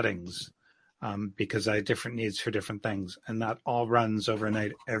settings because I have different needs for different things. And that all runs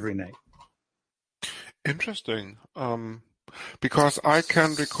overnight every night. Interesting. Because I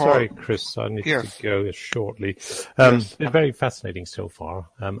can recall... Sorry, Chris, I need to go shortly. Yes. Been very fascinating so far.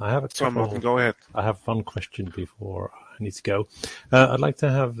 I have a couple... Go ahead. I have one question before I need to go. I'd like to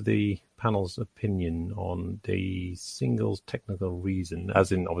have the panel's opinion on the single technical reason,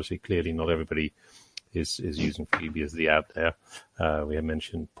 as in, obviously, clearly not everybody is using FreeBSD out there. We have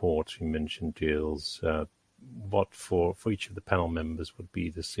mentioned ports, we mentioned deals. What for each of the panel members would be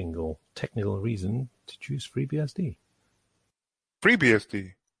the single technical reason to choose FreeBSD?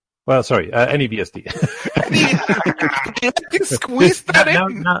 FreeBSD. Well, sorry, any BSD. You squeeze that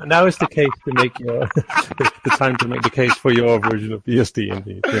in. Now is the case to make the time to make the case for your version of BSD,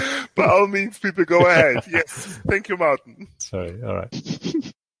 indeed. Yeah. By all means, people, go ahead. Yes, thank you, Martin. Sorry, all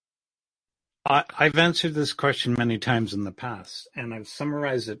right. I've answered this question many times in the past, and I've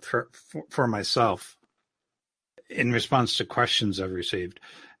summarized it for myself. in response to questions I've received.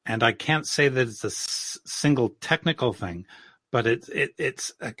 And I can't say that it's a single technical thing, but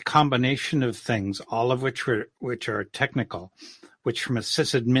it's a combination of things, all of which are technical, which from a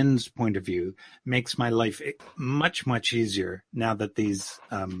sysadmin's point of view makes my life much, much easier now that these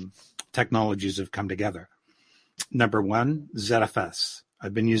technologies have come together. Number one, ZFS.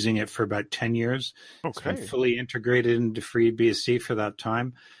 I've been using it for about 10 years. Okay. It's been fully integrated into FreeBSD for that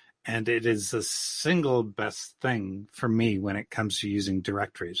time. And it is the single best thing for me when it comes to using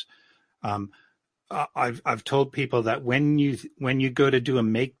directories. I've told people that when you go to do a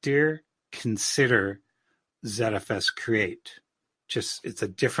make dir, consider ZFS create. It's a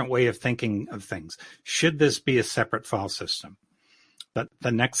different way of thinking of things. Should this be a separate file system? But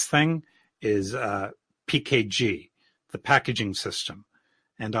the next thing is PKG, the packaging system.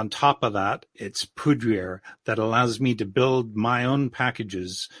 And on top of that, it's Poudriere that allows me to build my own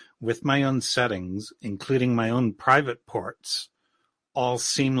packages with my own settings, including my own private ports, all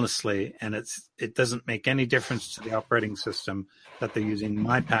seamlessly. And it doesn't make any difference to the operating system that they're using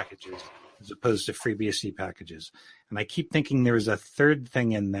my packages as opposed to FreeBSD packages. And I keep thinking there was a third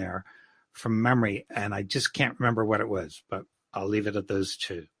thing in there from memory, and I just can't remember what it was, but I'll leave it at those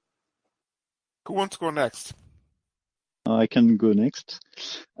two. Who wants to go next? I can go next.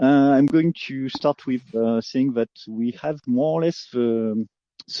 I'm going to start with saying that we have more or less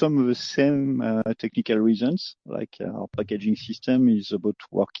some of the same technical reasons, like our packaging system is about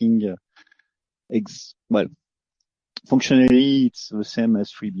working functionally it's the same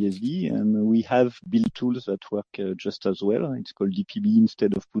as FreeBSD, and we have build tools that work just as well. It's called DPB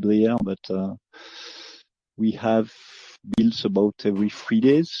instead of Poudriere, but we have builds about every 3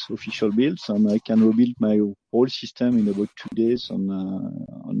 days, official builds, and I can rebuild my whole system in about 2 days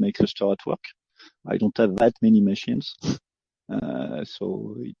on my cluster at work. I don't have that many machines,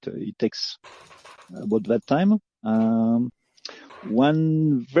 so it takes about that time.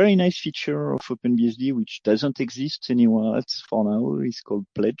 One very nice feature of OpenBSD, which doesn't exist anywhere else for now, is called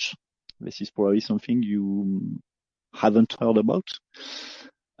Pledge. This is probably something you haven't heard about.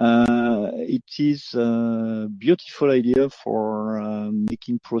 It is a beautiful idea for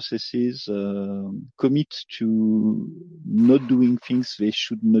making processes commit to not doing things they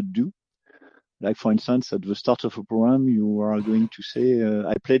should not do. Like, for instance, at the start of a program, you are going to say,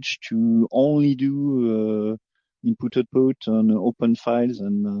 I pledge to only do input-output on open files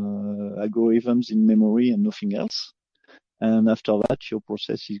and algorithms in memory and nothing else. And after that, your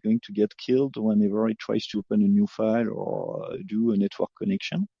process is going to get killed whenever it tries to open a new file or do a network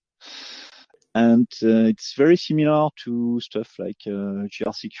connection. And it's very similar to stuff like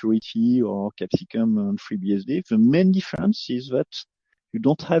GR Security or Capsicum on FreeBSD. The main difference is that you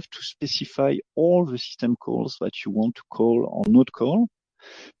don't have to specify all the system calls that you want to call or not call.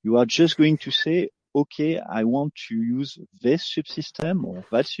 You are just going to say, okay, I want to use this subsystem or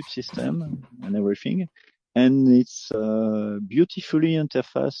that subsystem and everything. And it's beautifully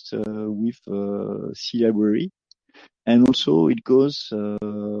interfaced with C library. And also it goes,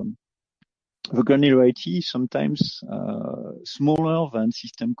 the granularity is sometimes smaller than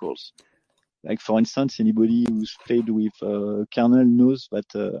system calls. Like, for instance, anybody who's played with kernel knows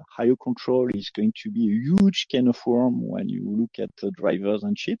that IO control is going to be a huge can of worms when you look at drivers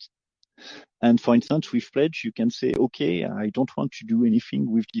and shit. And for instance, with Pledge, you can say, okay, I don't want to do anything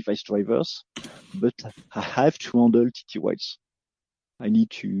with device drivers, but I have to handle TTYs. I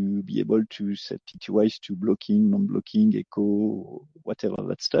need to be able to set TTYs to blocking, non-blocking, echo, whatever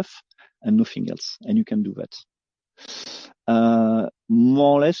that stuff, and nothing else. And you can do that.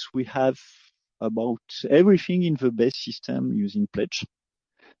 More or less, we have about everything in the base system using Pledge.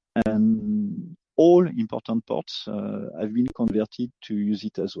 And all important ports have been converted to use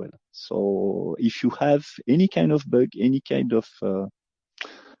it as well. So if you have any kind of bug, any kind of,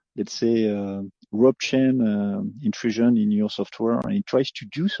 let's say, rope chain intrusion in your software, and it tries to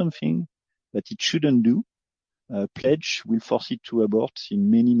do something that it shouldn't do, Pledge will force it to abort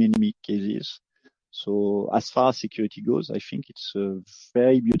in many, many cases. So as far as security goes, I think it's a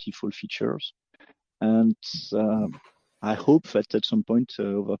very beautiful features. And I hope that at some point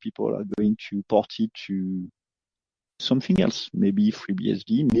other people are going to port it to something else, maybe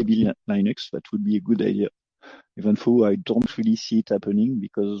FreeBSD, maybe Linux. That would be a good idea. Even though I don't really see it happening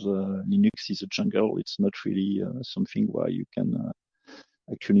because Linux is a jungle. It's not really something where you can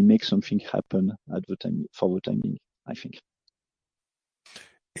actually make something happen at the time for the time being, I think.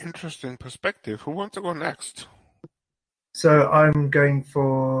 Interesting perspective. Who wants to go next? So I'm going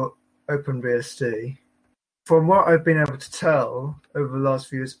for OpenBSD. From what I've been able to tell over the last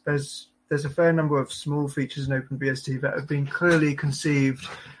few years, there's a fair number of small features in OpenBSD that have been clearly conceived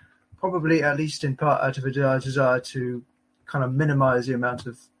probably at least in part out of a desire to kind of minimize the amount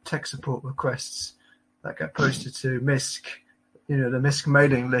of tech support requests that get posted to MISC, the MISC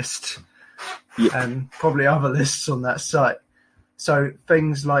mailing list, and probably other lists on that site. So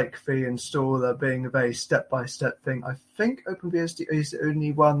things like the installer being a very step-by-step thing. I think OpenBSD is the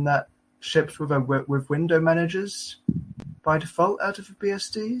only one that ships with window managers by default out of the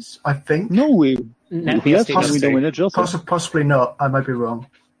BSDs. I think. No, we have some window managers. Possibly not. I might be wrong.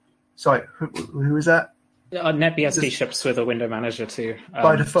 Sorry, who is that? NetBSD ships with a window manager too.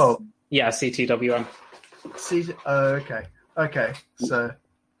 By default? Yeah, CTWM. Okay. So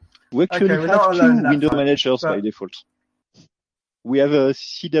we actually have two window managers by default. We have a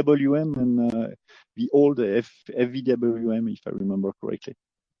CWM and the old FVWM, if I remember correctly.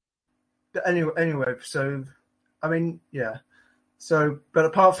 But anyway, so I mean, yeah. So, but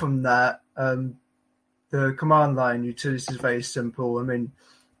apart from that, the command line utility is very simple. I mean,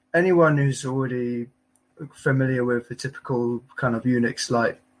 anyone who's already familiar with the typical kind of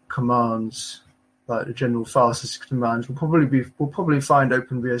Unix-like commands, like the general file system commands, will probably find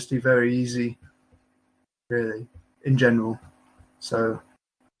OpenBSD very easy, really, in general. So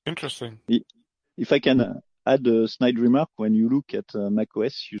interesting. If I can add a snide remark, when you look at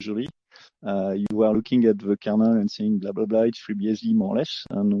macOS, usually you are looking at the kernel and saying blah blah blah, it's FreeBSD more or less.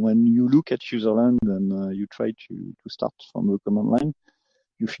 And when you look at userland and you try to start from the command line,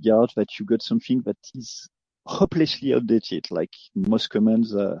 you figure out that you got something that is hopelessly outdated. Like most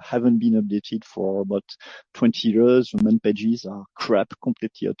commands haven't been updated for about 20 years. The man pages are crap,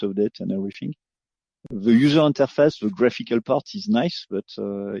 completely out of date and everything. The user interface, the graphical part is nice, but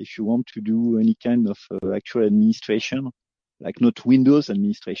if you want to do any kind of actual administration, like not Windows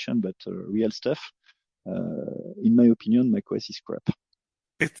administration, but real stuff, in my opinion, macOS is crap.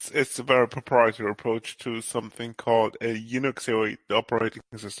 It's a very proprietary approach to something called a Unix operating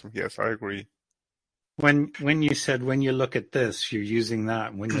system. Yes, I agree. When you said when you look at this, you're using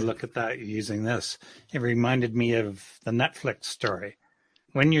that. When you look at that, you're using this. It reminded me of the Netflix story.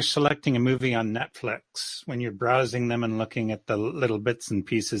 When you're selecting a movie on Netflix, when you're browsing them and looking at the little bits and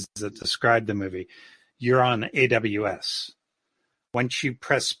pieces that describe the movie, you're on AWS. Once you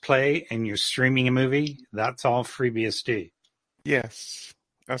press play and you're streaming a movie, that's all FreeBSD. Yes,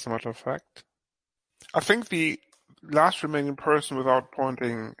 as a matter of fact. I think the last remaining person without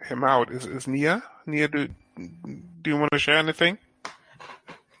pointing him out is Nia. Nia, do you want to share anything?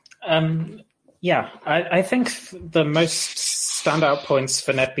 Yeah, I think the most standout points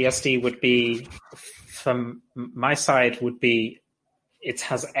for NetBSD would be, from my side, would be it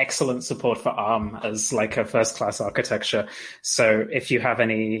has excellent support for ARM as like a first-class architecture. So if you have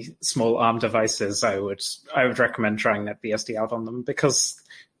any small ARM devices, I would recommend trying NetBSD out on them, because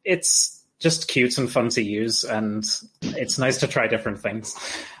it's just cute and fun to use, and it's nice to try different things.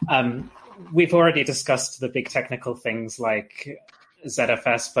 We've already discussed the big technical things like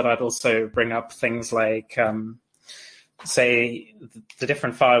ZFS, but I'd also bring up things like, say, the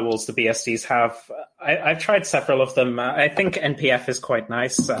different firewalls the BSDs have. I've tried several of them. I think NPF is quite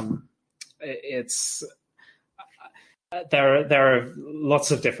nice. There are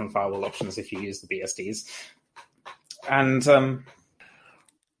lots of different firewall options if you use the BSDs. And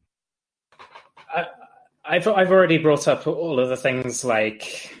I've already brought up all of the things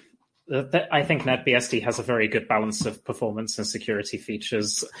like, I think NetBSD has a very good balance of performance and security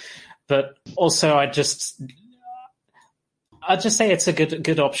features, but also I'd just say it's a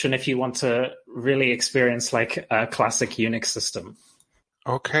good option if you want to really experience like a classic Unix system.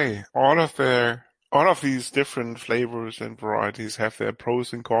 Okay, all of these different flavors and varieties have their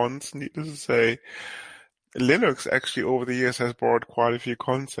pros and cons. Needless to say, Linux actually over the years has borrowed quite a few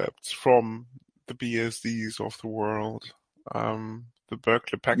concepts from the BSDs of the world. The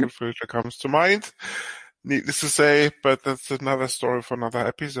Berkeley packet filter comes to mind, needless to say, but that's another story for another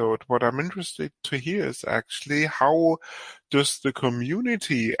episode. What I'm interested to hear is actually, how does the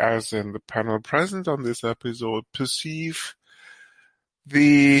community, as in the panel present on this episode, perceive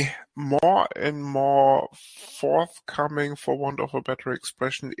the more and more forthcoming, for want of a better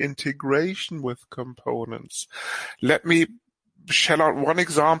expression, integration with components? Let me shell out one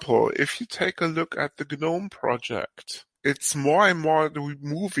example. If you take a look at the GNOME project, it's more and more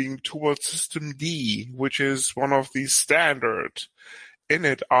moving towards System D, which is one of the standard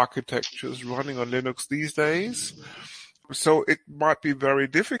init architectures running on Linux these days. So it might be very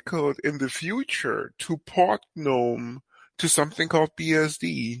difficult in the future to port GNOME to something called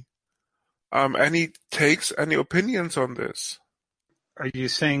BSD. Any takes, any opinions on this? Are you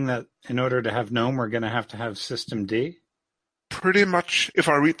saying that in order to have GNOME, we're going to have System D? Pretty much, if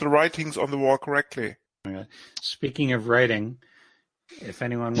I read the writings on the wall correctly. Speaking of writing, If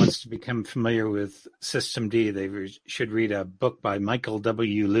anyone wants to become familiar with Systemd, they should read a book by Michael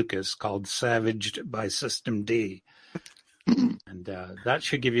W. Lucas called Savaged by Systemd. And that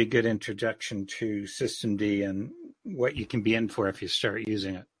should give you a good introduction to Systemd and what you can be in for if you start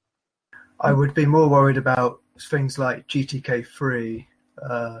using it. I would be more worried about things like GTK3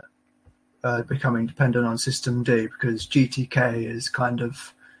 becoming dependent on Systemd, because GTK is kind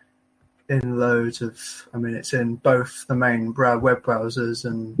of in loads of, it's in both the main web browsers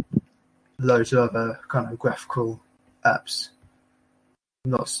and loads of other kind of graphical apps.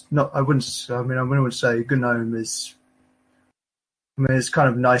 I wouldn't say GNOME is, it's kind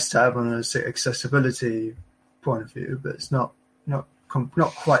of nice to have on an accessibility point of view, but it's not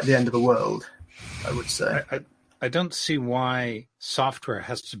quite the end of the world, I would say. I don't see why software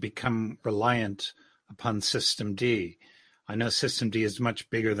has to become reliant upon Systemd. I know Systemd is much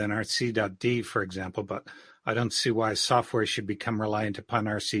bigger than rc.d, for example, but I don't see why software should become reliant upon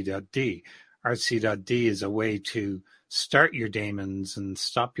rc.d. rc.d is a way to start your daemons and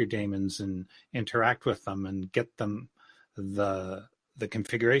stop your daemons and interact with them and get them the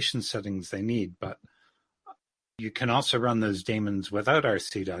configuration settings they need. But you can also run those daemons without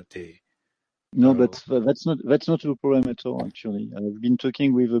rc.d. No, but that's not a problem at all, actually. I've been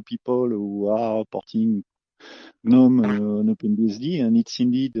talking with people who are porting GNOME on OpenBSD, and it's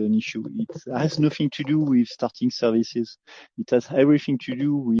indeed an issue. It has nothing to do with starting services. It has everything to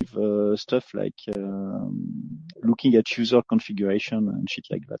do with stuff like looking at user configuration and shit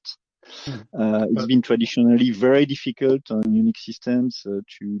like that. It's been traditionally very difficult on Unix systems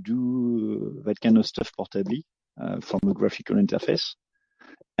to do that kind of stuff portably from a graphical interface.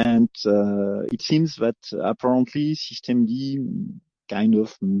 And it seems that apparently Systemd kind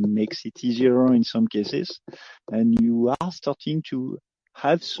of makes it easier in some cases, and you are starting to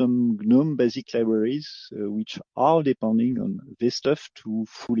have some GNOME basic libraries which are depending on this stuff to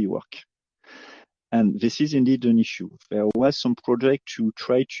fully work. And this is indeed an issue. There was some project to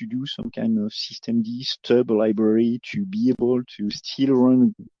try to do some kind of Systemd stub library to be able to still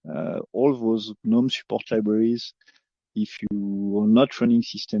run all those GNOME support libraries if you are not running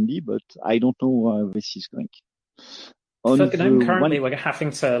Systemd, but I don't know how this is going. For GNOME currently, we're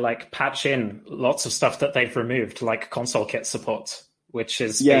having to patch in lots of stuff that they've removed, like console kit support, which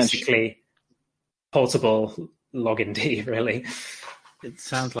is basically portable login-D, really. It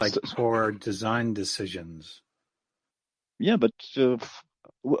sounds like poor design decisions. Yeah, but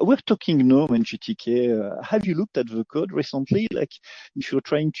we're talking GNOME and GTK. Have you looked at the code recently? Like, if you're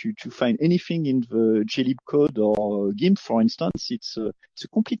trying to find anything in the glib code or GIMP, for instance, it's a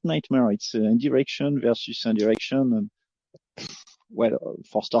complete nightmare. It's indirection versus indirection. And, well,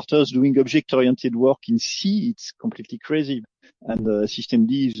 for starters, doing object-oriented work in C, it's completely crazy. And Systemd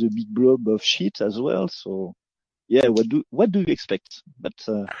is a big blob of shit as well. So, yeah, what do you expect? But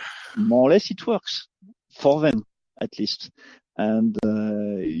more or less, it works for them, at least. And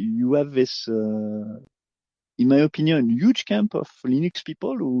you have this, in my opinion, huge camp of Linux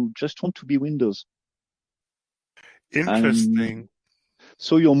people who just want to be Windows. Interesting.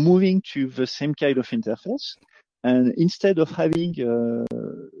 So you're moving to the same kind of interface. And instead of having a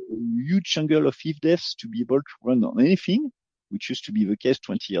huge jungle of if-defs to be able to run on anything, which used to be the case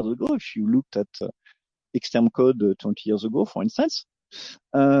 20 years ago, if you looked at external code 20 years ago, for instance,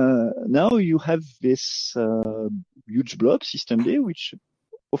 now you have this huge blob, Systemd, which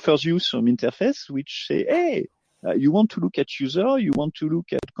offers you some interface which say, hey, you want to look at user, you want to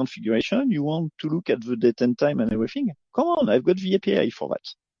look at configuration, you want to look at the date and time and everything. Come on, I've got the API for that.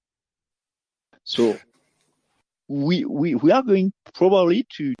 So we are going probably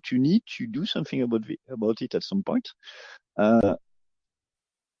to need to do something about it at some point. On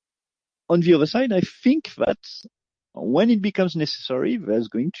the other side, I think that when it becomes necessary, there's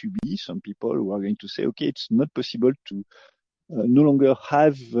going to be some people who are going to say, okay, it's not possible to no longer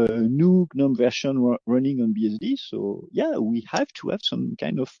have a new GNOME version running on BSD. So yeah, we have to have some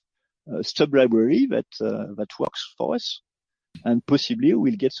kind of stub library that works for us. And possibly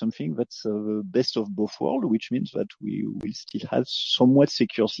we'll get something that's the best of both worlds, which means that we will still have somewhat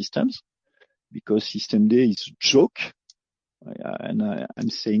secure systems, because Systemd is a joke. And I'm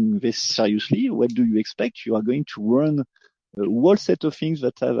saying this seriously. What do you expect? You are going to run a whole set of things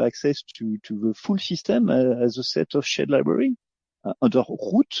that have access to the full system as a set of shared library under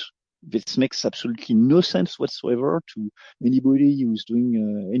root. This makes absolutely no sense whatsoever to anybody who's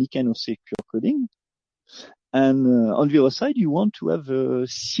doing any kind of secure coding. And on the other side, you want to have a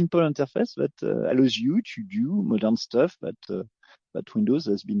simple interface that allows you to do modern stuff that Windows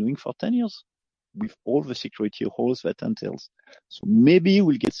has been doing for 10 years with all the security holes that entails. So maybe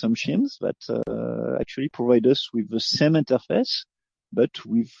we'll get some shims that actually provide us with the same interface but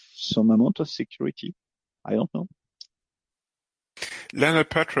with some amount of security. I don't know. Leonard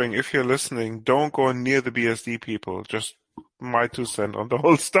Pettering, if you're listening, don't go near the BSD people. Just my 2 cents on the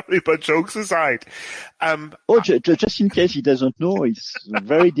whole story, but jokes aside. Just in case he doesn't know, it's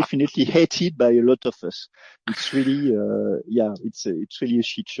very definitely hated by a lot of us. It's really, it's really a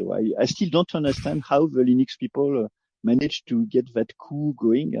shit show. I still don't understand how the Linux people managed to get that coup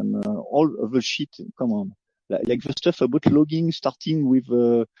going and all of the shit. Come on. Like the stuff about logging, starting with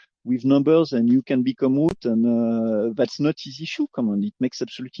numbers and you can become root and that's not his issue. Come on. It makes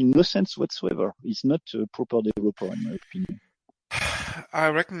absolutely no sense whatsoever. He's not a proper developer in my opinion. I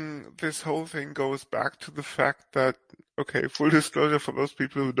reckon this whole thing goes back to the fact that, okay, full disclosure for those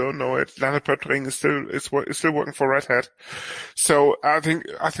people who don't know it, Leonard Pettering is still working for Red Hat. So I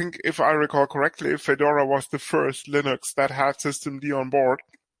think if I recall correctly, Fedora was the first Linux that had systemd on board.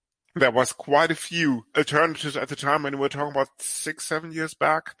 There was quite a few alternatives at the time when we were talking about 6-7 years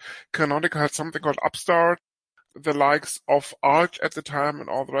back. Canonical had something called Upstart. The likes of Arch at the time and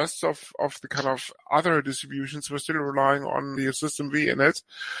all the rest of the kind of other distributions were still relying on the systemd in it.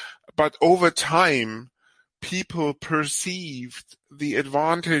 But over time, people perceived the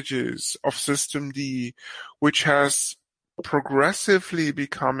advantages of systemd, which has progressively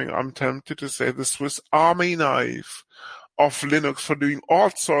becoming, I'm tempted to say, the Swiss Army knife of Linux for doing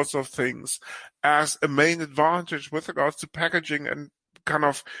all sorts of things as a main advantage with regards to packaging and kind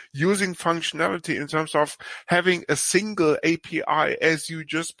of using functionality in terms of having a single API, as you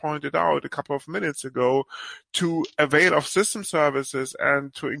just pointed out a couple of minutes ago, to avail of system services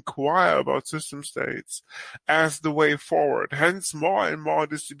and to inquire about system states as the way forward. Hence, more and more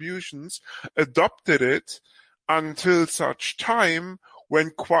distributions adopted it until such time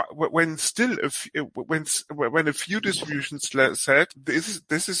when a few distributions said,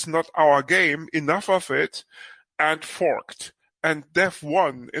 this is not our game, enough of it, and forked. And Dev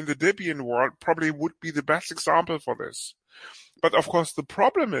 1 in the Debian world probably would be the best example for this. But of course, the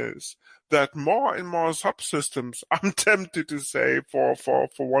problem is that more and more subsystems, I'm tempted to say, for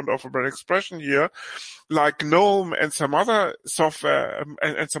want of a better expression here, like GNOME and some other software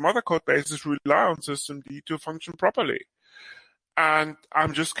and some other code bases rely on systemd to function properly. And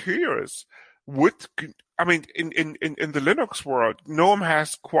I'm just curious, in the Linux world, GNOME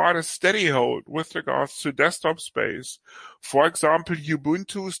has quite a steady hold with regards to desktop space. For example,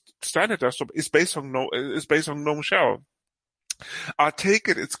 Ubuntu standard desktop is based on GNOME Shell. I take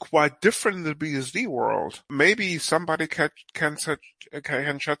it's quite different in the BSD world. Maybe somebody can shed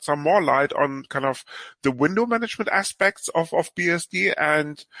some more light on kind of the window management aspects of BSD,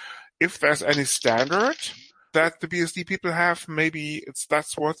 and if there's any standard that the BSD people have, maybe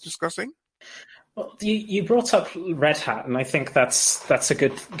that's worth discussing. Well, you brought up Red Hat, and I think that's a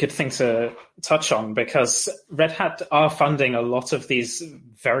good thing to touch on, because Red Hat are funding a lot of these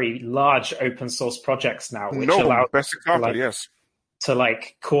very large open source projects now, which allow best example, yes, to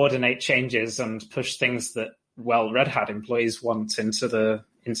coordinate changes and push things that Red Hat employees want into the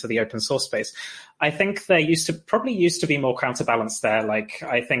open source space. I think there used to be more counterbalance there.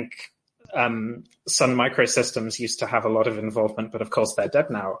 I think Sun Microsystems used to have a lot of involvement, but of course they're dead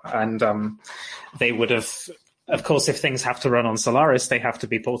now. And they would have, of course, if things have to run on Solaris, they have to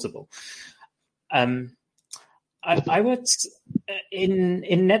be portable. I would, in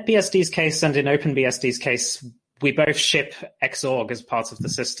NetBSD's case and in OpenBSD's case, we both ship Xorg as part of the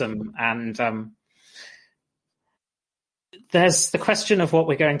system. And there's the question of what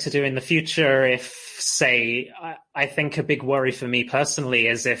we're going to do in the future. If, say, I think a big worry for me personally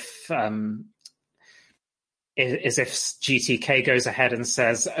is if GTK goes ahead and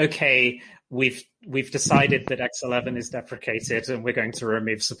says, okay, we've decided that X11 is deprecated and we're going to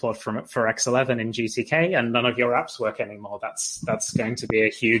remove support for X11 in GTK, and none of your apps work anymore. That's going to be a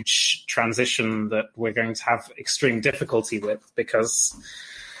huge transition that we're going to have extreme difficulty with, because,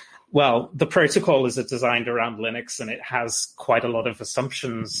 well, the protocol is designed around Linux, and it has quite a lot of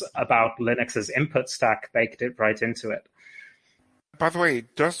assumptions about Linux's input stack baked it right into it. By the way,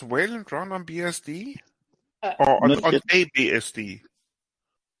 does Wayland run on BSD? Or on a BSD?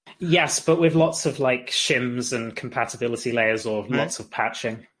 Yes, but with lots of shims and compatibility layers, or lots of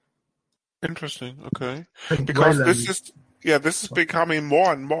patching. Interesting, okay. Because this is becoming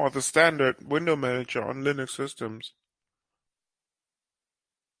more and more the standard window manager on Linux systems.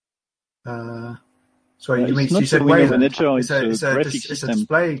 Sorry, you said Wayland. It's a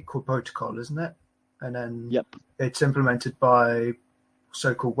display protocol, isn't it? And then it's implemented by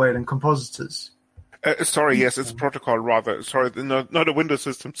so-called Wayland compositors. Sorry, yes, it's a protocol rather. Sorry, not a Windows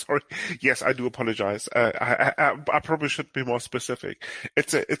system. Sorry. Yes, I do apologize. I probably should be more specific.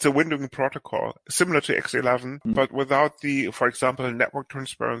 It's a windowing protocol similar to X11, but without the, for example, network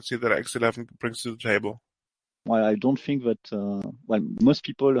transparency that X11 brings to the table. Well, I don't think that. Most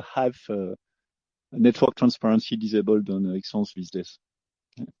people have network transparency disabled on X11 these days.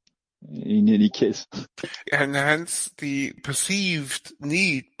 In any case. And hence the perceived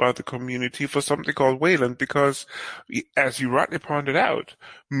need by the community for something called Wayland, because as you rightly pointed out,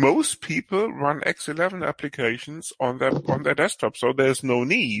 most people run X11 applications on their desktop, so there's no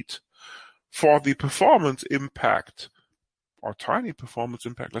need for the performance impact, or tiny performance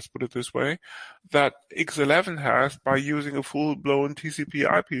impact, let's put it this way, that X11 has by using a full-blown TCP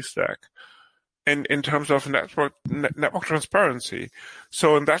IP stack. In terms of network transparency.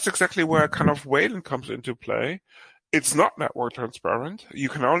 So, and that's exactly where kind of Wayland comes into play. It's not network transparent. You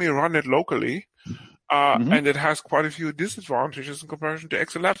can only run it locally, and it has quite a few disadvantages in comparison to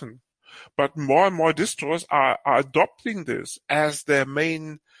X11. But more and more distros are adopting this as their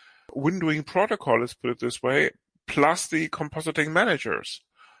main windowing protocol, let's put it this way, plus the compositing managers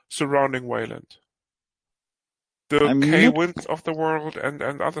surrounding Wayland. The K-Winds of the world and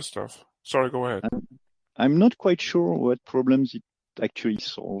other stuff. Sorry, go ahead. I'm not quite sure what problems it actually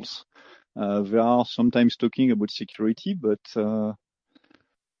solves. They are sometimes talking about security, but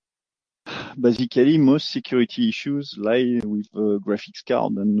basically most security issues lie with the graphics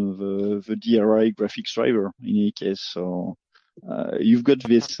card and the DRI graphics driver in any case. So you've got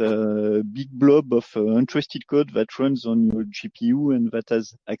this big blob of untrusted code that runs on your GPU and that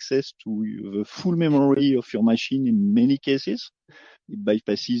has access to the full memory of your machine in many cases. It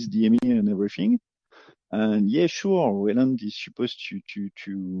bypasses DME and everything. And yeah, sure, Wayland is supposed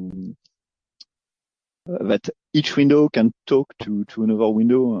to that each window can talk to another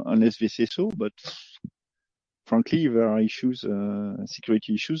window unless they say so, but frankly, there are issues,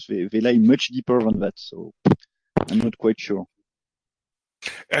 security issues, they lie much deeper than that, so I'm not quite sure.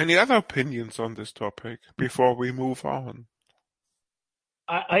 Any other opinions on this topic before we move on?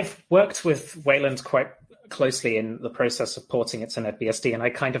 I've worked with Wayland quite closely in the process of porting it to NetBSD, and I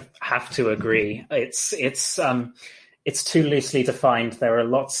kind of have to agree. It's too loosely defined. There are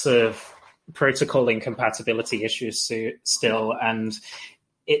lots of protocol incompatibility issues still, and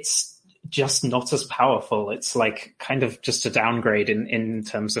it's just not as powerful. It's like kind of just a downgrade in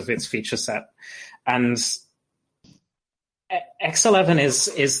terms of its feature set. And X11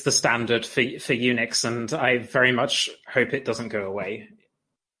 is the standard for Unix, and I very much hope it doesn't go away.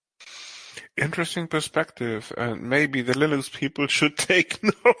 Interesting perspective, and maybe the Linux people should take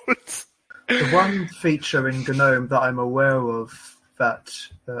notes. The one feature in GNOME that I'm aware of that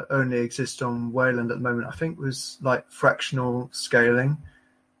only exists on Wayland at the moment, I think, was like fractional scaling,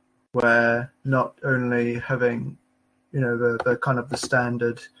 where not only having, the kind of the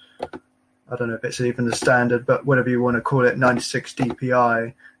standard, I don't know if it's even the standard, but whatever you want to call it, 96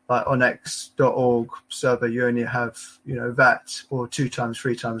 DPI, like on x.org server, you only have, that or 2 times,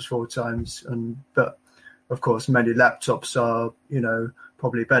 3 times, 4 times. But of course, many laptops are,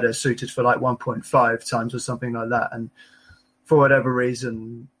 probably better suited for like 1.5 times or something like that. And for whatever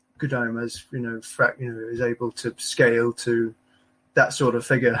reason, GNOME has, is able to scale to that sort of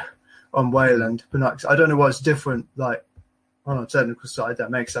figure on Wayland. But I don't know what's different, like on a technical side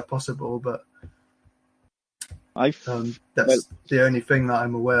that makes that possible, but that's the only thing that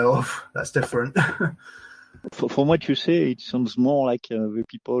I'm aware of that's different. From what you say, it sounds more like the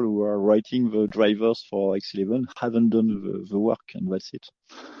people who are writing the drivers for X11 haven't done the work, and that's it.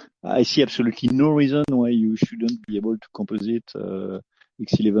 I see absolutely no reason why you shouldn't be able to composite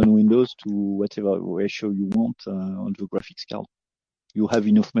X11 windows to whatever ratio you want on the graphics card. You have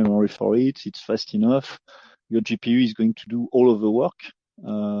enough memory for it, it's fast enough, your GPU is going to do all of the work.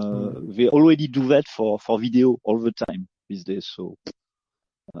 They already do that for video all the time these days, so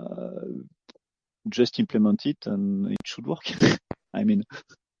just implement it and it should work. I mean,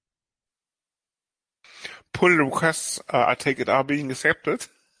 pull requests, I take it, are being accepted.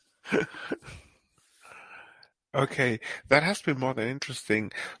 Okay, that has been more than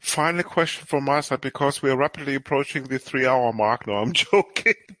interesting. Final question from my side, because we are rapidly approaching the 3-hour mark. No, I'm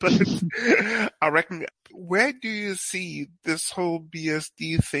joking, but I reckon, where do you see this whole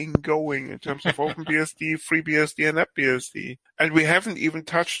BSD thing going in terms of OpenBSD, FreeBSD, and NetBSD? And we haven't even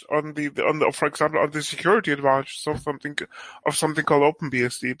touched on for example, on the security advantages of something called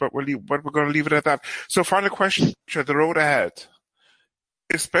OpenBSD, but we're going to leave it at that. So, final question: the road ahead,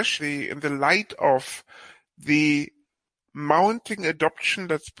 especially in the light of the mounting adoption,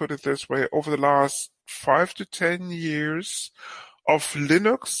 let's put it this way, over the last 5 to 10 years of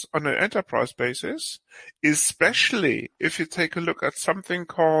Linux on an enterprise basis, especially if you take a look at something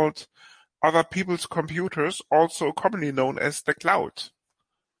called other people's computers, also commonly known as the cloud.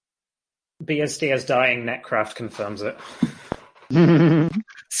 BSD is dying. Netcraft confirms it.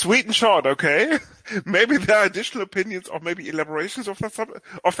 Sweet and short, okay? Maybe there are additional opinions or maybe elaborations of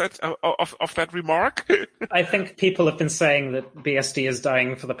that remark. I think people have been saying that BSD is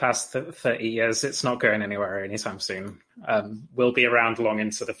dying for the past 30 years. It's not going anywhere anytime soon. We'll be around long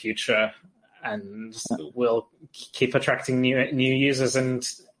into the future, and we'll keep attracting new users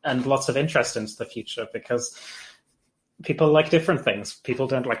and lots of interest into the future because people like different things. People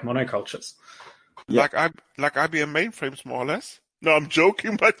don't like monocultures. Yeah. Like IBM mainframes, more or less. No, I'm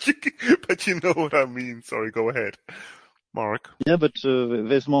joking, but you know what I mean. Sorry, go ahead, Mark. Yeah, but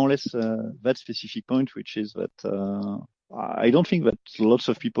there's more or less that specific point, which is that I don't think that lots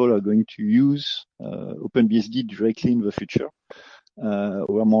of people are going to use OpenBSD directly in the future.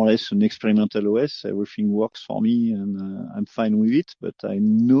 We're more or less an experimental OS. Everything works for me, and I'm fine with it. But I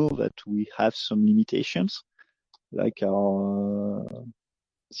know that we have some limitations, like our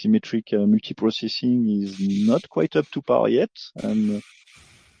symmetric multiprocessing is not quite up to par yet, and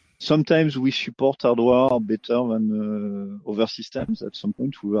sometimes we support hardware better than other systems. At some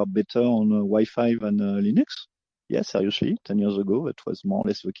point, we were better on Wi-Fi than Linux. Yeah, seriously, 10 years ago, that was more or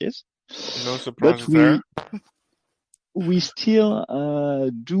less the case. No surprises there. We still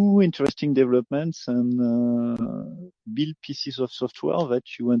do interesting developments and build pieces of software that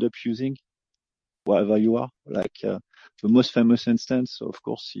you end up using wherever you are. Like the most famous instance, of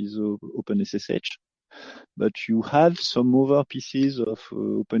course, is OpenSSH. But you have some other pieces of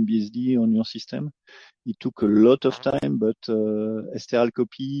OpenBSD on your system. It took a lot of time, but STL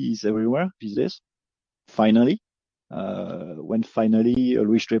copy is everywhere these days. Finally, when finally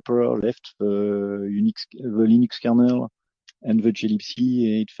Louis Draper left the Linux kernel and the glibc,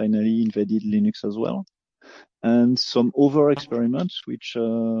 it finally invaded Linux as well. And some other experiments which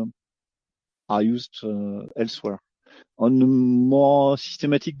are used elsewhere. On a more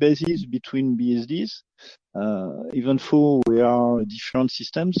systematic basis between BSDs, even though we are different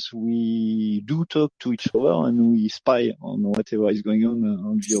systems, we do talk to each other and we spy on whatever is going on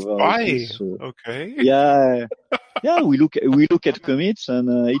the other OSs. So, okay. Yeah. Yeah, we look at commits,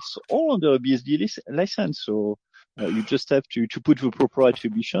 and it's all under a BSD license. So you just have to put the proper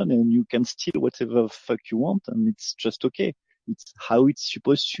attribution, and you can steal whatever fuck you want, and it's just okay. It's how it's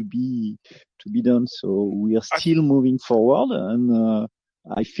supposed to be done. So we are still moving forward, and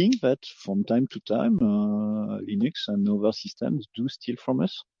I think that from time to time, Linux and other systems do steal from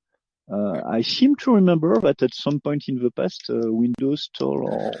us. I seem to remember that at some point in the past, Windows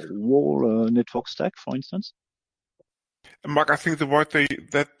stole our whole network stack, for instance. Mark, I think the word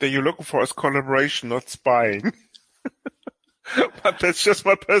that you're looking for is collaboration, not spying. But that's just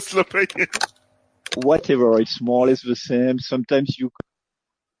my personal opinion. Whatever, it's more or less the same. Sometimes you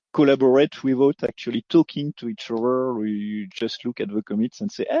collaborate without actually talking to each other. You just look at the commits and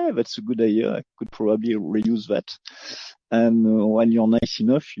say, "Hey, that's a good idea. I could probably reuse that." And when you're nice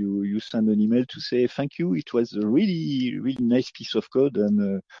enough, you send an email to say, "Thank you. It was a really, really nice piece of code,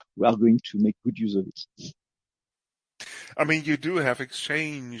 and we are going to make good use of it." I mean, you do have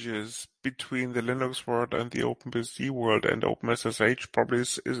exchanges between the Linux world and the OpenBSD world, and OpenSSH probably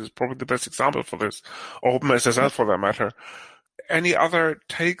is probably the best example for this, or OpenSSL for that matter. Any other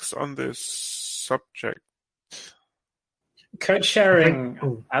takes on this subject? Code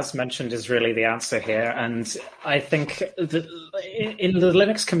sharing, as mentioned, is really the answer here. And I think that in the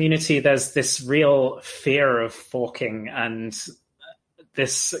Linux community, there's this real fear of forking and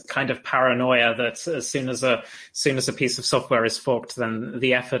this kind of paranoia that as soon as a piece of software is forked, then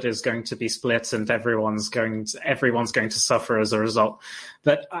the effort is going to be split and everyone's going to suffer as a result.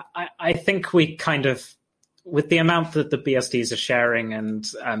 But I think we kind of, with the amount that the BSDs are sharing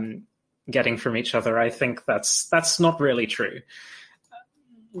and getting from each other, I think that's not really true.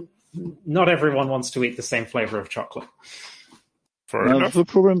 Not everyone wants to eat the same flavor of chocolate.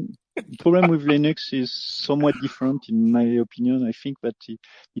 The problem with Linux is somewhat different, in my opinion. I think that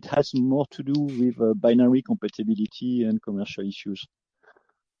it has more to do with binary compatibility and commercial issues.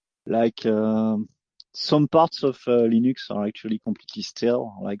 Like some parts of Linux are actually completely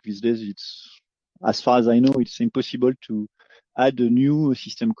stale. Like these days, as far as I know, it's impossible to add a new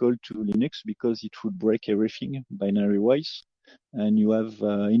system call to Linux because it would break everything binary-wise. And you have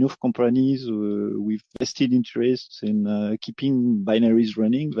enough companies with vested interests in keeping binaries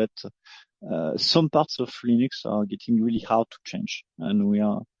running that some parts of Linux are getting really hard to change. And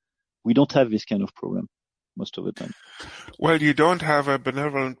we don't have this kind of problem. most of the time. Well, you don't have a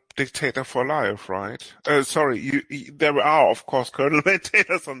benevolent dictator for life, right? Sorry, there are, of course, kernel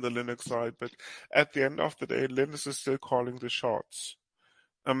maintainers on the Linux side, but at the end of the day, Linux is still calling the shots.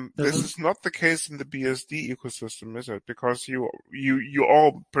 This is not the case in the BSD ecosystem, is it? Because you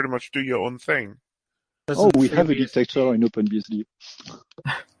all pretty much do your own thing. We have a dictator in OpenBSD.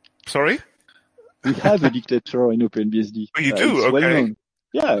 Sorry? We have a dictator in OpenBSD. Oh, you do? It's Okay. well known.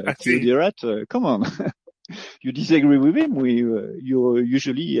 Yeah, I see. Dirat, come on. You disagree with him, you're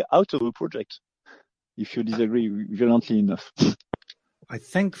usually out of a project if you disagree violently enough. I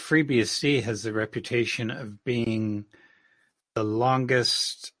think FreeBSD has the reputation of being the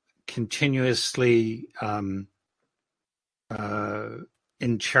longest continuously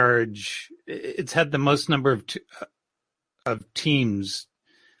in charge. It's had the most number of teams.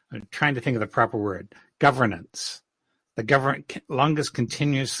 I'm trying to think of the proper word. Governance. The longest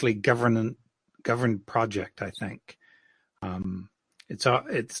continuously governed project, I think.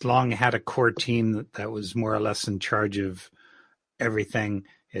 It's long had a core team that was more or less in charge of everything.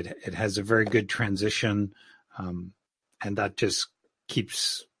 It has a very good transition, and that just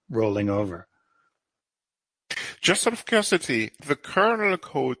keeps rolling over. Just out of curiosity, the kernel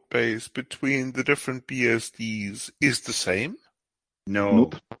code base between the different BSDs is the same? No.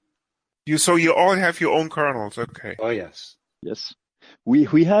 Nope. So you all have your own kernels, okay. Oh, yes. Yes.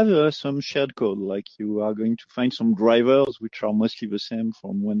 We have some shared code, like you are going to find some drivers which are mostly the same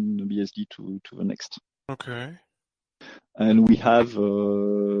from one BSD to the next. Okay. And we have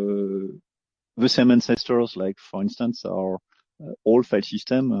the same ancestors, like for instance, our all file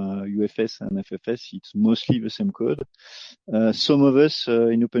system, UFS and FFS, it's mostly the same code. Some of us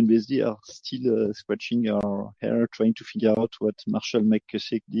in OpenBSD are still scratching our hair trying to figure out what Marshall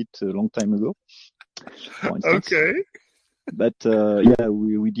McCusick did a long time ago, for instance. Okay. But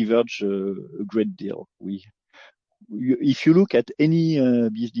we diverge a great deal. If you look at any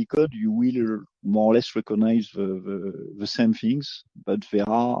BSD code, you will more or less recognize the same things, but there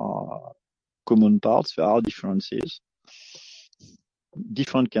are common parts, there are differences.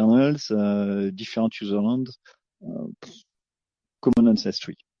 Different kernels, different userland, common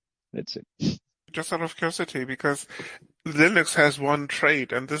ancestry, let's say. Just out of curiosity, because Linux has one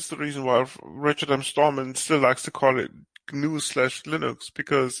trait, and this is the reason why Richard M. Stallman still likes to call it GNU/Linux,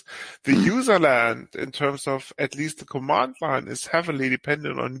 because the userland, in terms of at least the command line, is heavily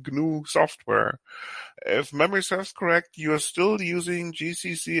dependent on GNU software. If memory serves correct, you are still using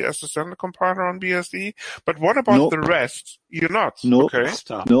GCC as a standard compiler on BSD, but what about the rest? You're not? No, okay.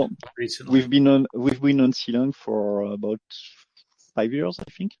 Stop. No. Recently. We've been on Clang for about 5 years, I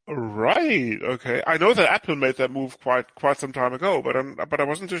think. Right. Okay. I know that Apple made that move quite some time ago, but I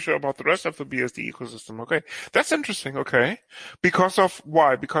wasn't too sure about the rest of the BSD ecosystem. Okay, that's interesting. Okay, because of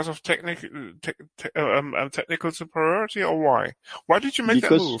why? Because of technical superiority, or why? Why did you make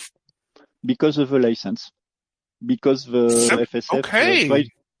that move? Because of the license. Because the FSF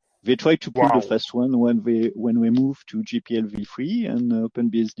they tried to pull the fast one when we moved to GPL v3 and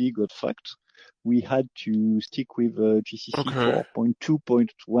OpenBSD got fucked. We had to stick with GCC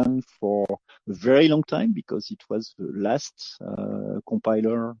 4.2.1 for a very long time because it was the last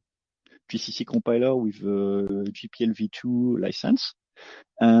compiler, GCC compiler with GPL v2 license.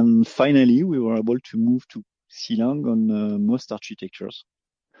 And finally, we were able to move to Clang on most architectures.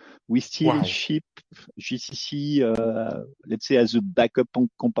 We still ship GCC, let's say, as a backup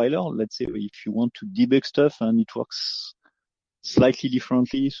compiler. Let's say if you want to debug stuff and it works slightly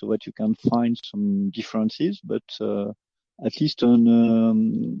differently so that you can find some differences, but at least on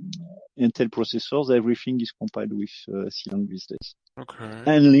Intel processors, everything is compiled with Clang these days. Okay.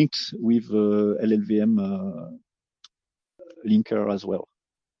 And linked with LLVM linker as well.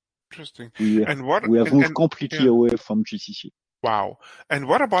 Interesting. We have moved completely away from GCC. Wow. And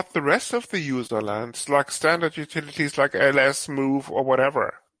what about the rest of the userlands, like standard utilities like ls, move, or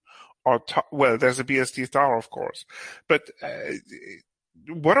whatever? Or there's a BSD star, of course. But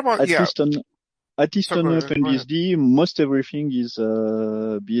what about at least on OpenBSD, most everything is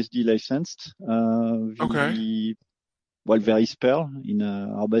BSD licensed. There is Perl in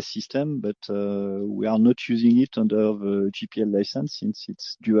our base system, but we are not using it under the GPL license since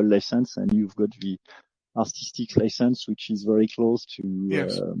it's dual license, and you've got the artistic license, which is very close to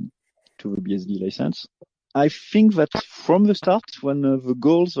the BSD license. I think that from the start, one of the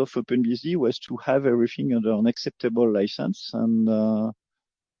goals of OpenBSD was to have everything under an acceptable license, and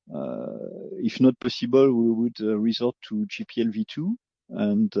if not possible, we would resort to GPL v2.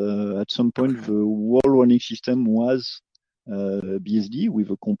 And at some point, the whole running system was BSD,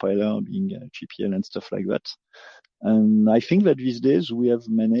 with a compiler being GPL and stuff like that. And I think that these days we have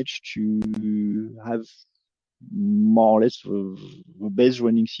managed to have more or less the base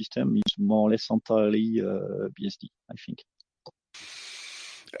running system is more or less entirely BSD, I think.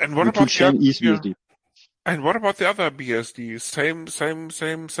 And what the about toolchain is yeah. BSD. And what about the other BSDs? Same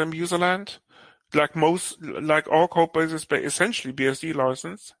userland? Like all code bases, essentially BSD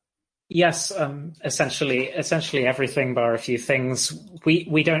licensed? Yes, essentially everything bar a few things.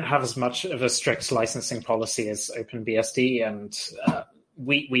 We don't have as much of a strict licensing policy as OpenBSD, and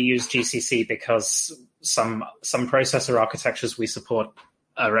we use GCC because some processor architectures we support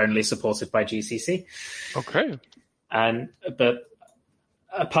are only supported by GCC. Okay. But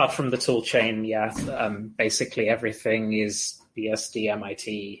apart from the tool chain, basically everything is BSD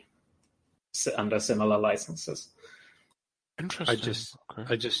MIT under similar licenses. Interesting.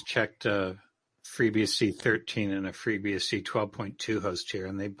 I just checked FreeBSD 13 and a FreeBSD 12.2 host here,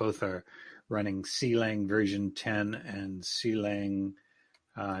 and they both are running CLang version 10 and CLang,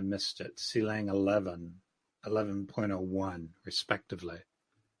 I missed it, CLang 11.01, respectively.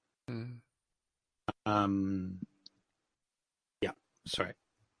 Sorry.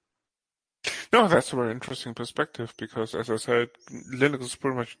 No, that's a very interesting perspective because, as I said, Linux is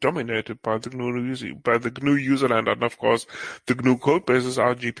pretty much dominated by the GNU userland, and of course, the GNU code bases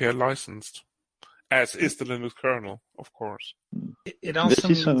are GPL licensed, as is the Linux kernel, of course. It also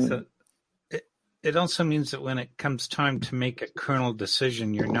means that when it comes time to make a kernel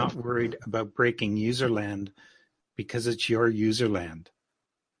decision, you're not worried about breaking userland because it's your userland.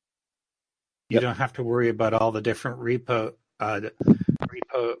 You don't have to worry about all the different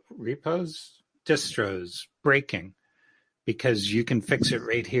distros breaking because you can fix it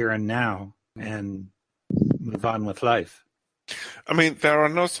right here and now and move on with life. I mean, there are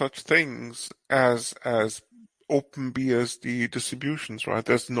no such things as OpenBSD distributions, right?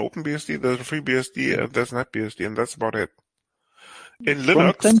 There's an OpenBSD, there's a FreeBSD, and there's NetBSD, and that's about it. In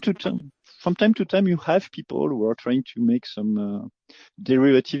Linux, from time to time, you have people who are trying to make some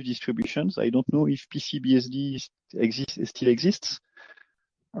derivative distributions. I don't know if PCBSD still exists.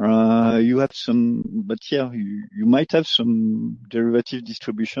 You have some, but you might have some derivative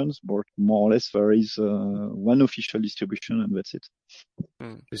distributions, but more or less there is one official distribution, and that's it.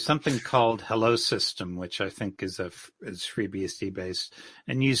 There's something called Hello System, which I think is FreeBSD based,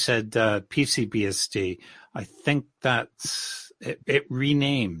 and you said PCBSD. I think that's it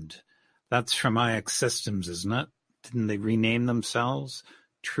renamed. That's from IX Systems, isn't it? Didn't they rename themselves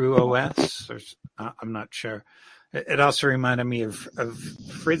True OS? Or, I'm not sure. It also reminded me of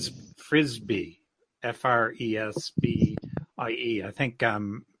Frisbee, FRESBIE. I think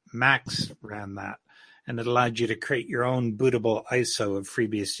Max ran that, and it allowed you to create your own bootable ISO of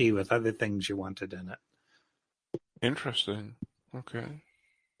FreeBSD with other things you wanted in it. Interesting. Okay.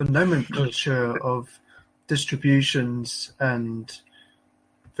 The nomenclature of distributions and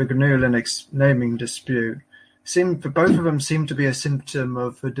the GNU Linux naming dispute both of them seem to be a symptom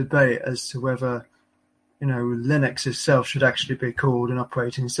of a debate as to whether Linux itself should actually be called an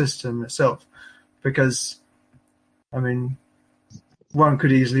operating system itself, because, I mean, one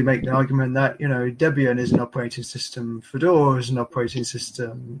could easily make the argument that, Debian is an operating system, Fedora is an operating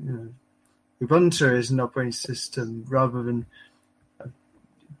system, Ubuntu is an operating system, rather than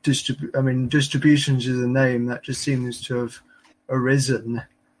distributions is a name that just seems to have arisen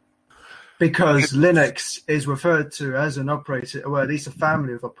because Linux is referred to as an operating, well, at least a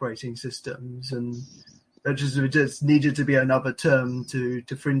family of operating systems, and there just needed to be another term to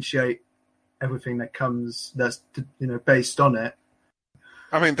differentiate everything that's based on it.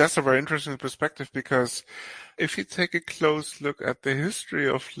 I mean, that's a very interesting perspective because if you take a close look at the history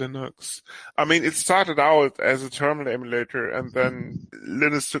of Linux, I mean, it started out as a terminal emulator, and then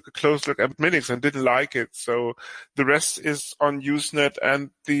Linux took a close look at Minix and didn't like it. So the rest is on Usenet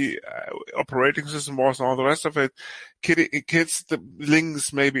and the operating system wars and all the rest of it. Kids, the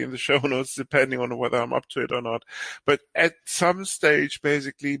links maybe in the show notes, depending on whether I'm up to it or not. But at some stage,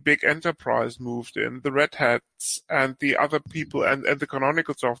 basically, big enterprise moved in, the Red Hats and the other people and the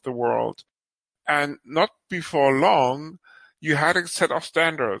Canonicals of the world. And not before long, you had a set of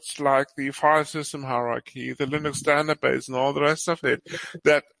standards like the file system hierarchy, the Linux standard base, and all the rest of it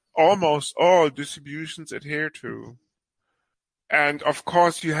that almost all distributions adhere to. And of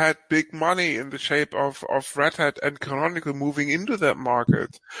course, you had big money in the shape of Red Hat and Canonical moving into that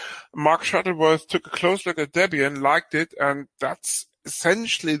market. Mark Shuttleworth took a close look at Debian, liked it, and that's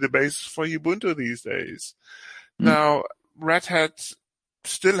essentially the basis for Ubuntu these days. Now, Red Hat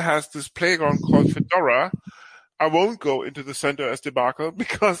still has this playground called Fedora. I won't go into the CentOS debacle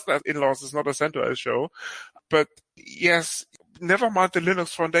because that Inlaws is not a CentOS show. But yes, never mind the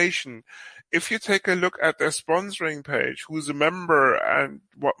Linux Foundation. if you take a look at their sponsoring page, who's a member and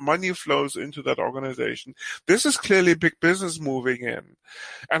what money flows into that organization, this is clearly big business moving in.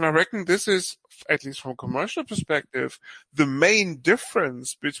 And I reckon this is, at least from a commercial perspective, the main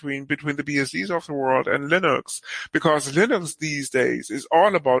difference between the BSDs of the world and Linux, because Linux these days is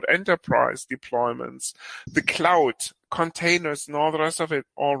all about enterprise deployments. The cloud, containers, and all the rest of it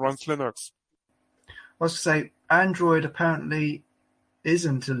all runs Linux. I was going to say, Android apparently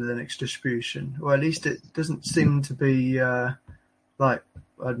isn't a Linux distribution, or at least it doesn't seem to be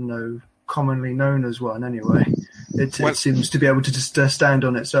commonly known as one anyway. It seems to be able to just stand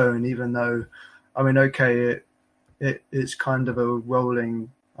on its own, even though, I mean, okay, it's kind of a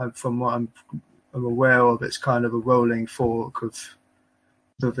rolling, from what I'm aware of, it's kind of a rolling fork of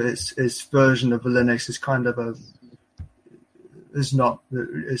its version of Linux is kind of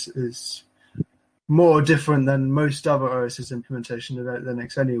is more different than most other OS's implementation of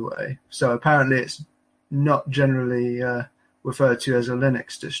Linux anyway. So apparently it's not generally referred to as a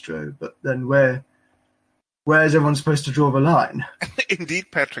Linux distro, but then where is everyone supposed to draw the line?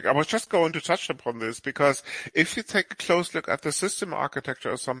 Indeed, Patrick. I was just going to touch upon this because if you take a close look at the system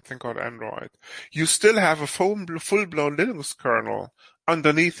architecture of something called Android, you still have a full-blown Linux kernel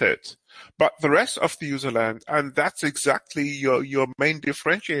underneath it. But the rest of the user land, and that's exactly your main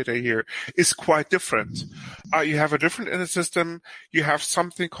differentiator here, is quite different. You have a different inner system. You have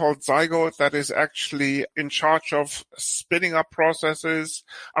something called Zygote that is actually in charge of spinning up processes.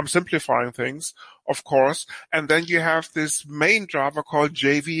 I'm simplifying things, of course. And then you have this main driver called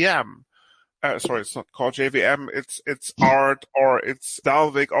JVM. Sorry, it's not called JVM. It's ART or it's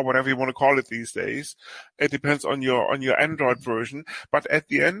Dalvik or whatever you want to call it these days. It depends on your Android version. But at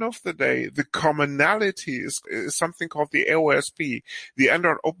the end of the day, the commonality is something called the AOSP, the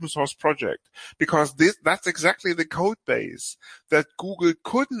Android Open Source Project, because that's exactly the code base that Google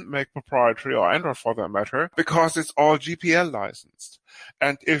couldn't make proprietary, or Android for that matter, because it's all GPL licensed.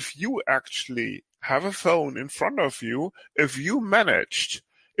 And if you actually have a phone in front of you, if you manage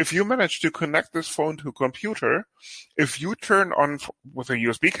to connect this phone to a computer, if you turn on, with a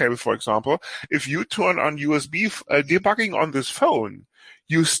USB cable, for example, if you turn on USB debugging on this phone,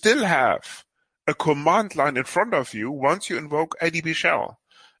 you still have a command line in front of you once you invoke ADB shell.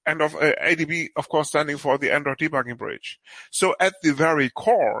 And ADB, of course, standing for the Android debugging bridge. So at the very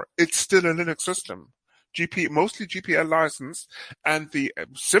core, it's still a Linux system. Mostly GPL licensed, and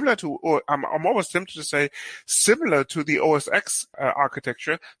similar to, or I'm almost tempted to say, similar to the OS X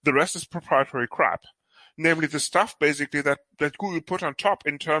architecture, the rest is proprietary crap. Namely, the stuff basically that Google put on top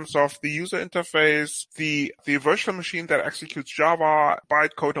in terms of the user interface, the virtual machine that executes Java,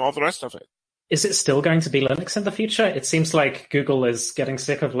 bytecode, and all the rest of it. Is it still going to be Linux in the future? It seems like Google is getting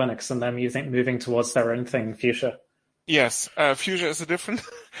sick of Linux and they're moving towards their own thing, Fuchsia. Yes, Fuchsia is a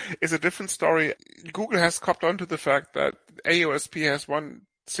different story. Google has copped on to the fact that AOSP has one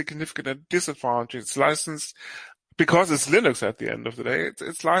significant disadvantage. It's licensed because it's Linux at the end of the day.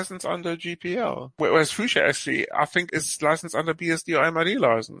 It's licensed under GPL, whereas Fuchsia actually, I think, is licensed under BSD or MID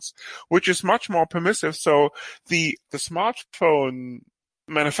license, which is much more permissive. So the smartphone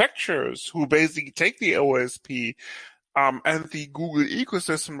manufacturers who basically take the OSP and the Google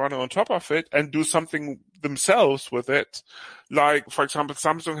ecosystem running on top of it and do something themselves with it. Like, for example,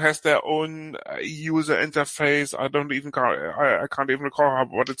 Samsung has their own user interface. I can't even recall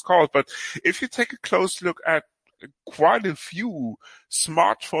what it's called. But if you take a close look at quite a few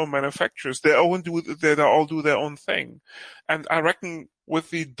smartphone manufacturers, they all do their own thing. And I reckon with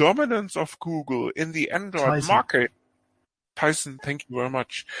the dominance of Google in the Android market, Tyson, thank you very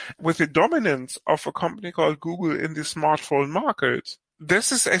much. With the dominance of a company called Google in the smartphone market,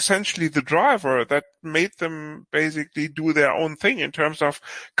 this is essentially the driver that made them basically do their own thing in terms of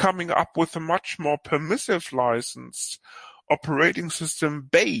coming up with a much more permissive licensed operating system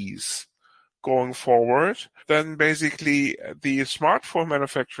base going forward than basically the smartphone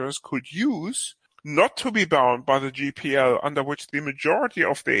manufacturers could use, not to be bound by the GPL under which the majority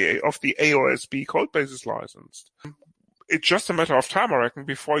of the AOSP code base is licensed. It's just a matter of time, I reckon,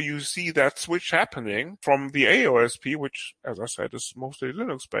 before you see that switch happening from the AOSP, which, as I said, is mostly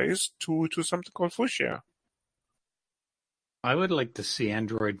Linux-based, to something called Fuchsia. I would like to see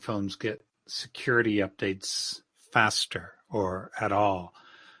Android phones get security updates faster or at all.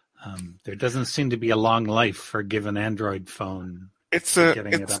 There doesn't seem to be a long life for a given Android phone. It's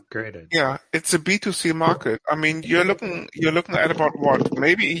upgraded. Yeah, it's a B2C market. I mean, you're looking at about what,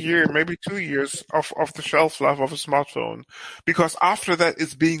 maybe a year, maybe 2 years of the shelf life of a smartphone, because after that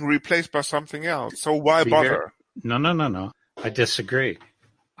it's being replaced by something else. So why bother? No. I disagree.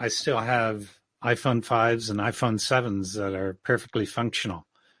 I still have iPhone 5s and iPhone 7s that are perfectly functional,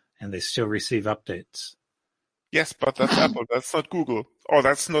 and they still receive updates. Yes, but that's Apple. That's not Google. Or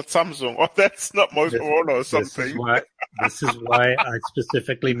that's not Samsung. Or that's not Motorola or something. This is why I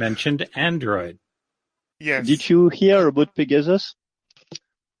specifically mentioned Android. Yes. Did you hear about Pegasus?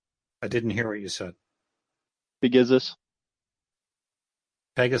 I didn't hear what you said. Pegasus.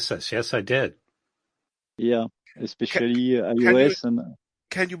 Yes, I did. Yeah, especially iOS and.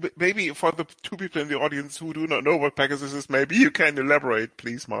 Can you maybe, for the two people in the audience who do not know what Pegasus is, maybe you can elaborate,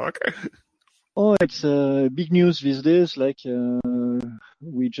 please, Mark? Oh, it's big news these days. Like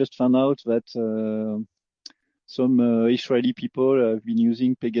we just found out that some Israeli people have been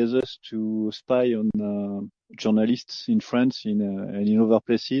using Pegasus to spy on journalists in France and in other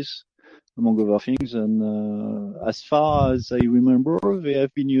places, among other things. And as far as I remember, they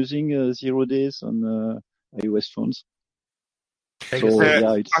have been using 0 days on iOS phones. So,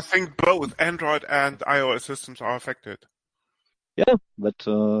 I think both Android and iOS systems are affected. Yeah, but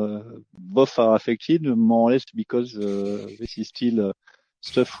both are affected more or less because this is still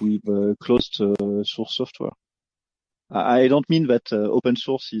stuff with closed source software. I don't mean that open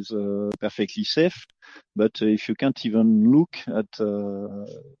source is perfectly safe, but if you can't even look at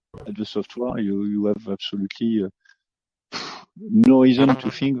the software, you have absolutely no reason to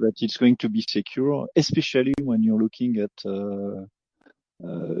think that it's going to be secure, especially when you're looking at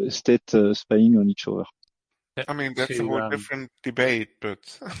state spying on each other. I mean, that's a whole different debate,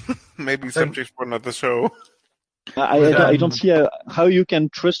 but maybe subject for another show. I don't see how you can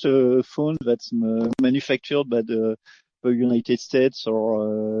trust a phone that's manufactured by the United States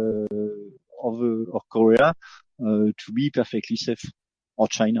or Korea to be perfectly safe, or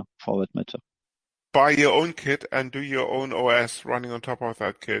China for that matter. Buy your own kit and do your own OS running on top of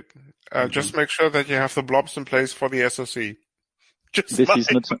that kit. Just make sure that you have the blobs in place for the SoC. This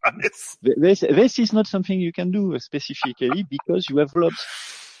is not something you can do specifically because you have blobs.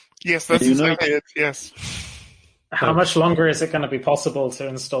 Yes, that's exactly it. Yes. How much longer is it going to be possible to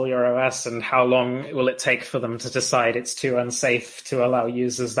install your OS, and how long will it take for them to decide it's too unsafe to allow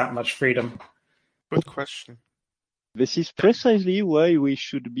users that much freedom? Good question. This is precisely why we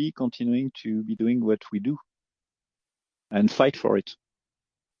should be continuing to be doing what we do and fight for it,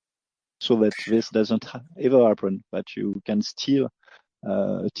 so that this doesn't ever happen, that you can still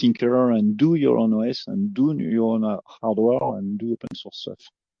tinker and do your own OS and do your own hardware and do open source stuff.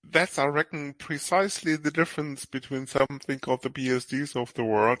 That's, I reckon, precisely the difference between something called the BSDs of the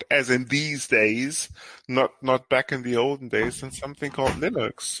world, as in these days, not back in the olden days, and something called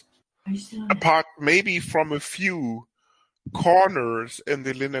Linux. Apart maybe from a few corners in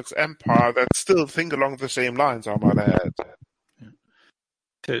the Linux empire that still think along the same lines, I might add.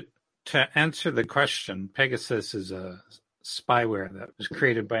 To answer the question, Pegasus is a spyware that was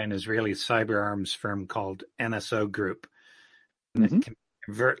created by an Israeli cyber arms firm called NSO Group. And it can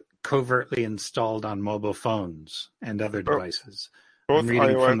be covertly installed on mobile phones and other devices. I'm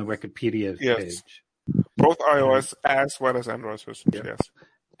reading from the Wikipedia page. Both iOS as well as Android systems, yes.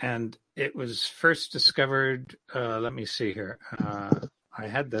 And it was first discovered, let me see here. I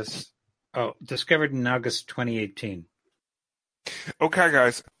had this. Discovered in August 2018. Okay,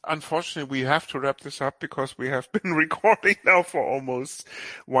 guys. Unfortunately, we have to wrap this up because we have been recording now for almost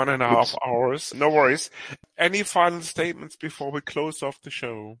 1.5 hours. No worries. Any final statements before we close off the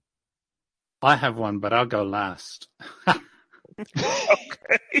show? I have one, but I'll go last. Okay.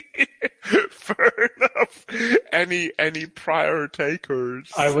 Fair enough. Any prior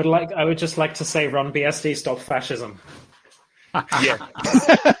takers? I would just like to say, run BSD, stop fascism. Yeah.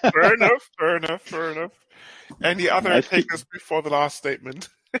 Fair enough. Any other takers before the last statement?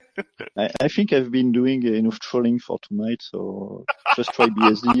 I think I've been doing enough trolling for tonight, so just try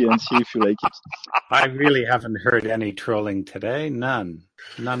BSD and see if you like it. I really haven't heard any trolling today. None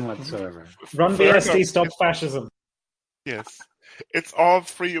whatsoever. Run BSD, stop fascism. Yes. It's all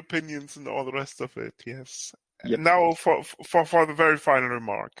free opinions and all the rest of it, yes. Yep. Now for the very final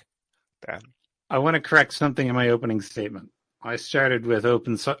remark, Dan. I want to correct something in my opening statement. I started with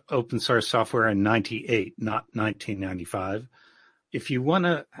open source software in 1998, not 1995. If you want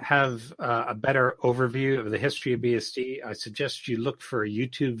to have a better overview of the history of BSD, I suggest you look for a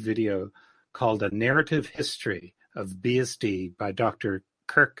YouTube video called A Narrative History of BSD by Dr.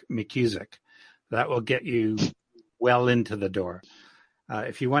 Kirk McCusick. That will get you well into the door.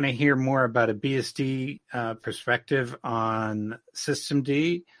 If you want to hear more about a BSD perspective on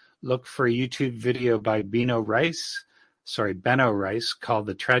systemd, look for a YouTube video by Benno Rice called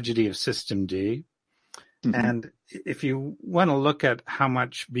The Tragedy of Systemd. Mm-hmm. And if you want to look at how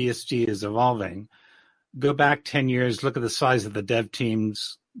much BSD is evolving, go back 10 years, look at the size of the dev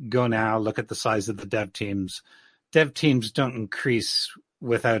teams. Go now, look at the size of the dev teams. Dev teams don't increase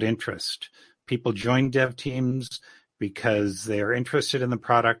without interest. People join dev teams because they are interested in the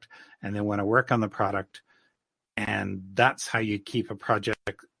product and they want to work on the product. And that's how you keep a project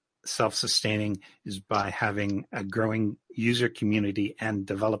self-sustaining, is by having a growing user community and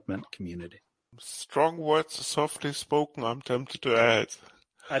development community. Strong words softly spoken, I'm tempted to add.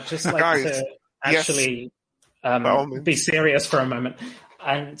 I'd just like Guys, to actually be serious for a moment.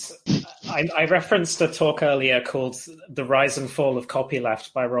 And I referenced a talk earlier called The Rise and Fall of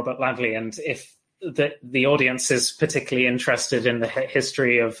Copyleft by Robert Ladley. And if the audience is particularly interested in the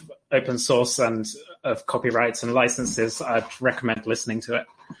history of open source and of copyrights and licenses, I'd recommend listening to it.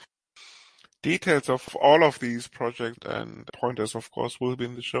 Details of all of these projects and pointers, of course, will be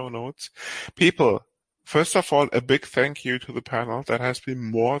in the show notes. People, first of all, a big thank you to the panel. That has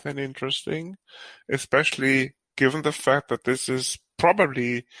been more than interesting, especially given the fact that this is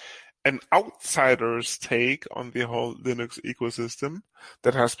probably an outsider's take on the whole Linux ecosystem.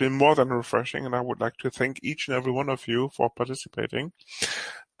 That has been more than refreshing, and I would like to thank each and every one of you for participating.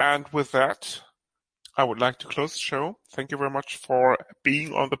 And with that, I would like to close the show. Thank you very much for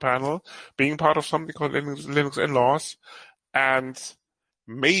being on the panel, being part of something called Linux Inlaws, and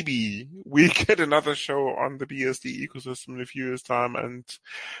maybe we get another show on the BSD ecosystem in a few years' time, and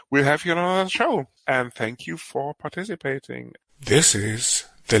we'll have you on another show. And thank you for participating. This is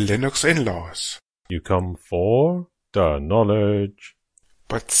the Linux Inlaws. You come for the knowledge,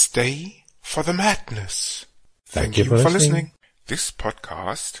 but stay for the madness. Thank you for listening. This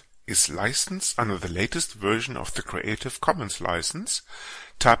podcast is licensed under the latest version of the Creative Commons license,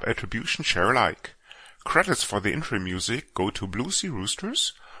 Tab Attribution Share Alike. Credits for the intro music go to Blue Sea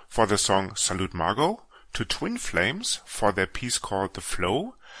Roosters for the song Salute Margot, to Twin Flames for their piece called The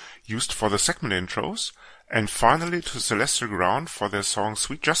Flow, used for the segment intros, and finally to Celestial Ground for their song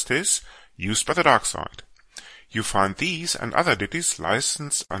Sweet Justice, used by the Dark Side. You find these and other ditties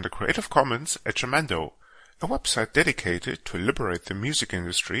licensed under Creative Commons at Jamendo, a website dedicated to liberate the music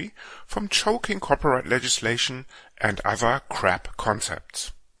industry from choking copyright legislation and other crap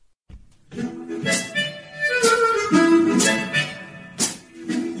concepts.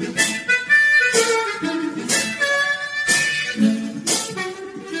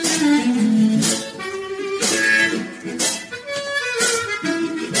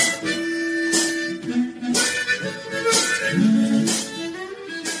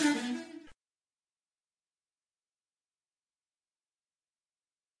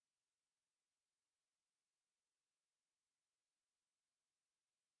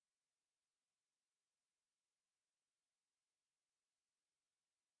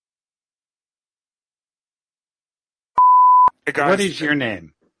 Hey guys, What is your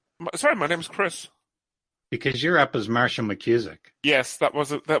name? Sorry, my name is Chris. Because you're up as Marshall McCusick. Yes, that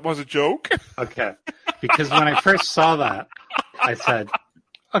was a joke. Okay. Because when I first saw that, I said,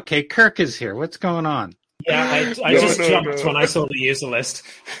 okay, Kirk is here. What's going on? Yeah, I just jumped when I saw the user list.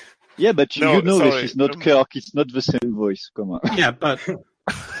 Yeah, but this is not Kirk. It's not the same voice. Come on. Yeah, but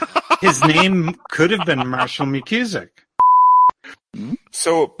his name could have been Marshall McCusick.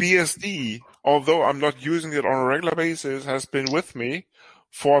 So BSD, although I'm not using it on a regular basis, has been with me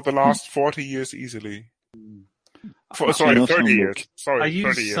for the last 40 years easily. 30 years. I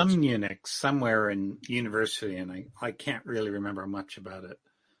used some Unix somewhere in university, and I can't really remember much about it.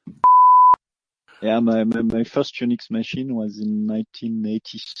 Yeah, my first Unix machine was in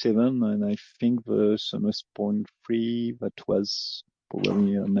 1987, and I think the Sun OS 0.3, that was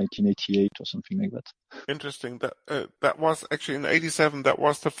probably 1988 or something like that. Interesting. That was actually in 87. That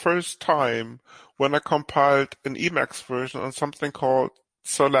was the first time when I compiled an Emacs version on something called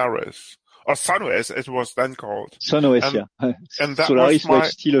Solaris. Or Sun OS, it was then called. Sun OS, yeah. And that Solaris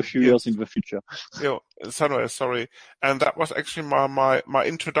was still a few years in the future. Sun OS, sorry. And that was actually my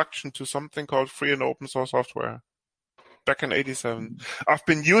introduction to something called free and open source software. Back in 87. I've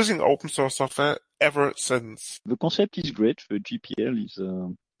been using open source software ever since. The concept is great. The GPL is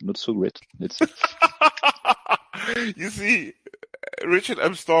not so great. Let's say. You see, Richard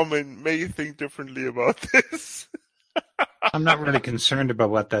M. Stallman may think differently about this. I'm not really concerned about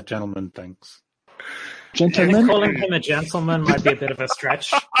what that gentleman thinks. Gentleman? Calling him a gentleman might be a bit of a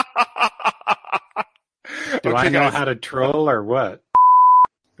stretch. Do I know how to troll or what?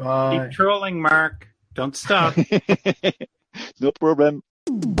 Bye. Keep trolling, Mark. Don't stop. No problem.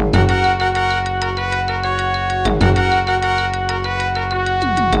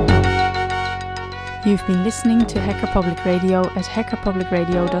 You've been listening to Hacker Public Radio at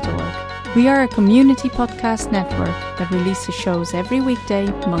hackerpublicradio.org. We are a community podcast network that releases shows every weekday,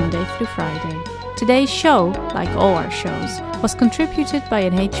 Monday through Friday. Today's show, like all our shows, was contributed by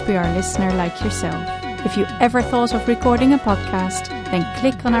an HPR listener like yourself. If you ever thought of recording a podcast, then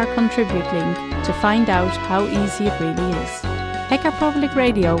click on our contribute link to find out how easy it really is. Hacker Public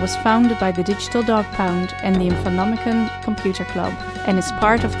Radio was founded by the Digital Dog Pound and the Infonomicon Computer Club and is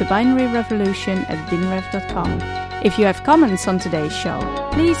part of the binary revolution at binrev.com. If you have comments on today's show,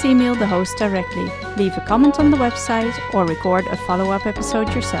 please email the host directly, leave a comment on the website, or record a follow-up episode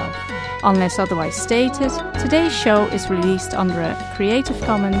yourself. Unless otherwise stated, today's show is released under a Creative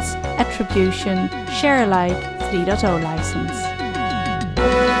Commons Attribution Share Alike 3.0 license.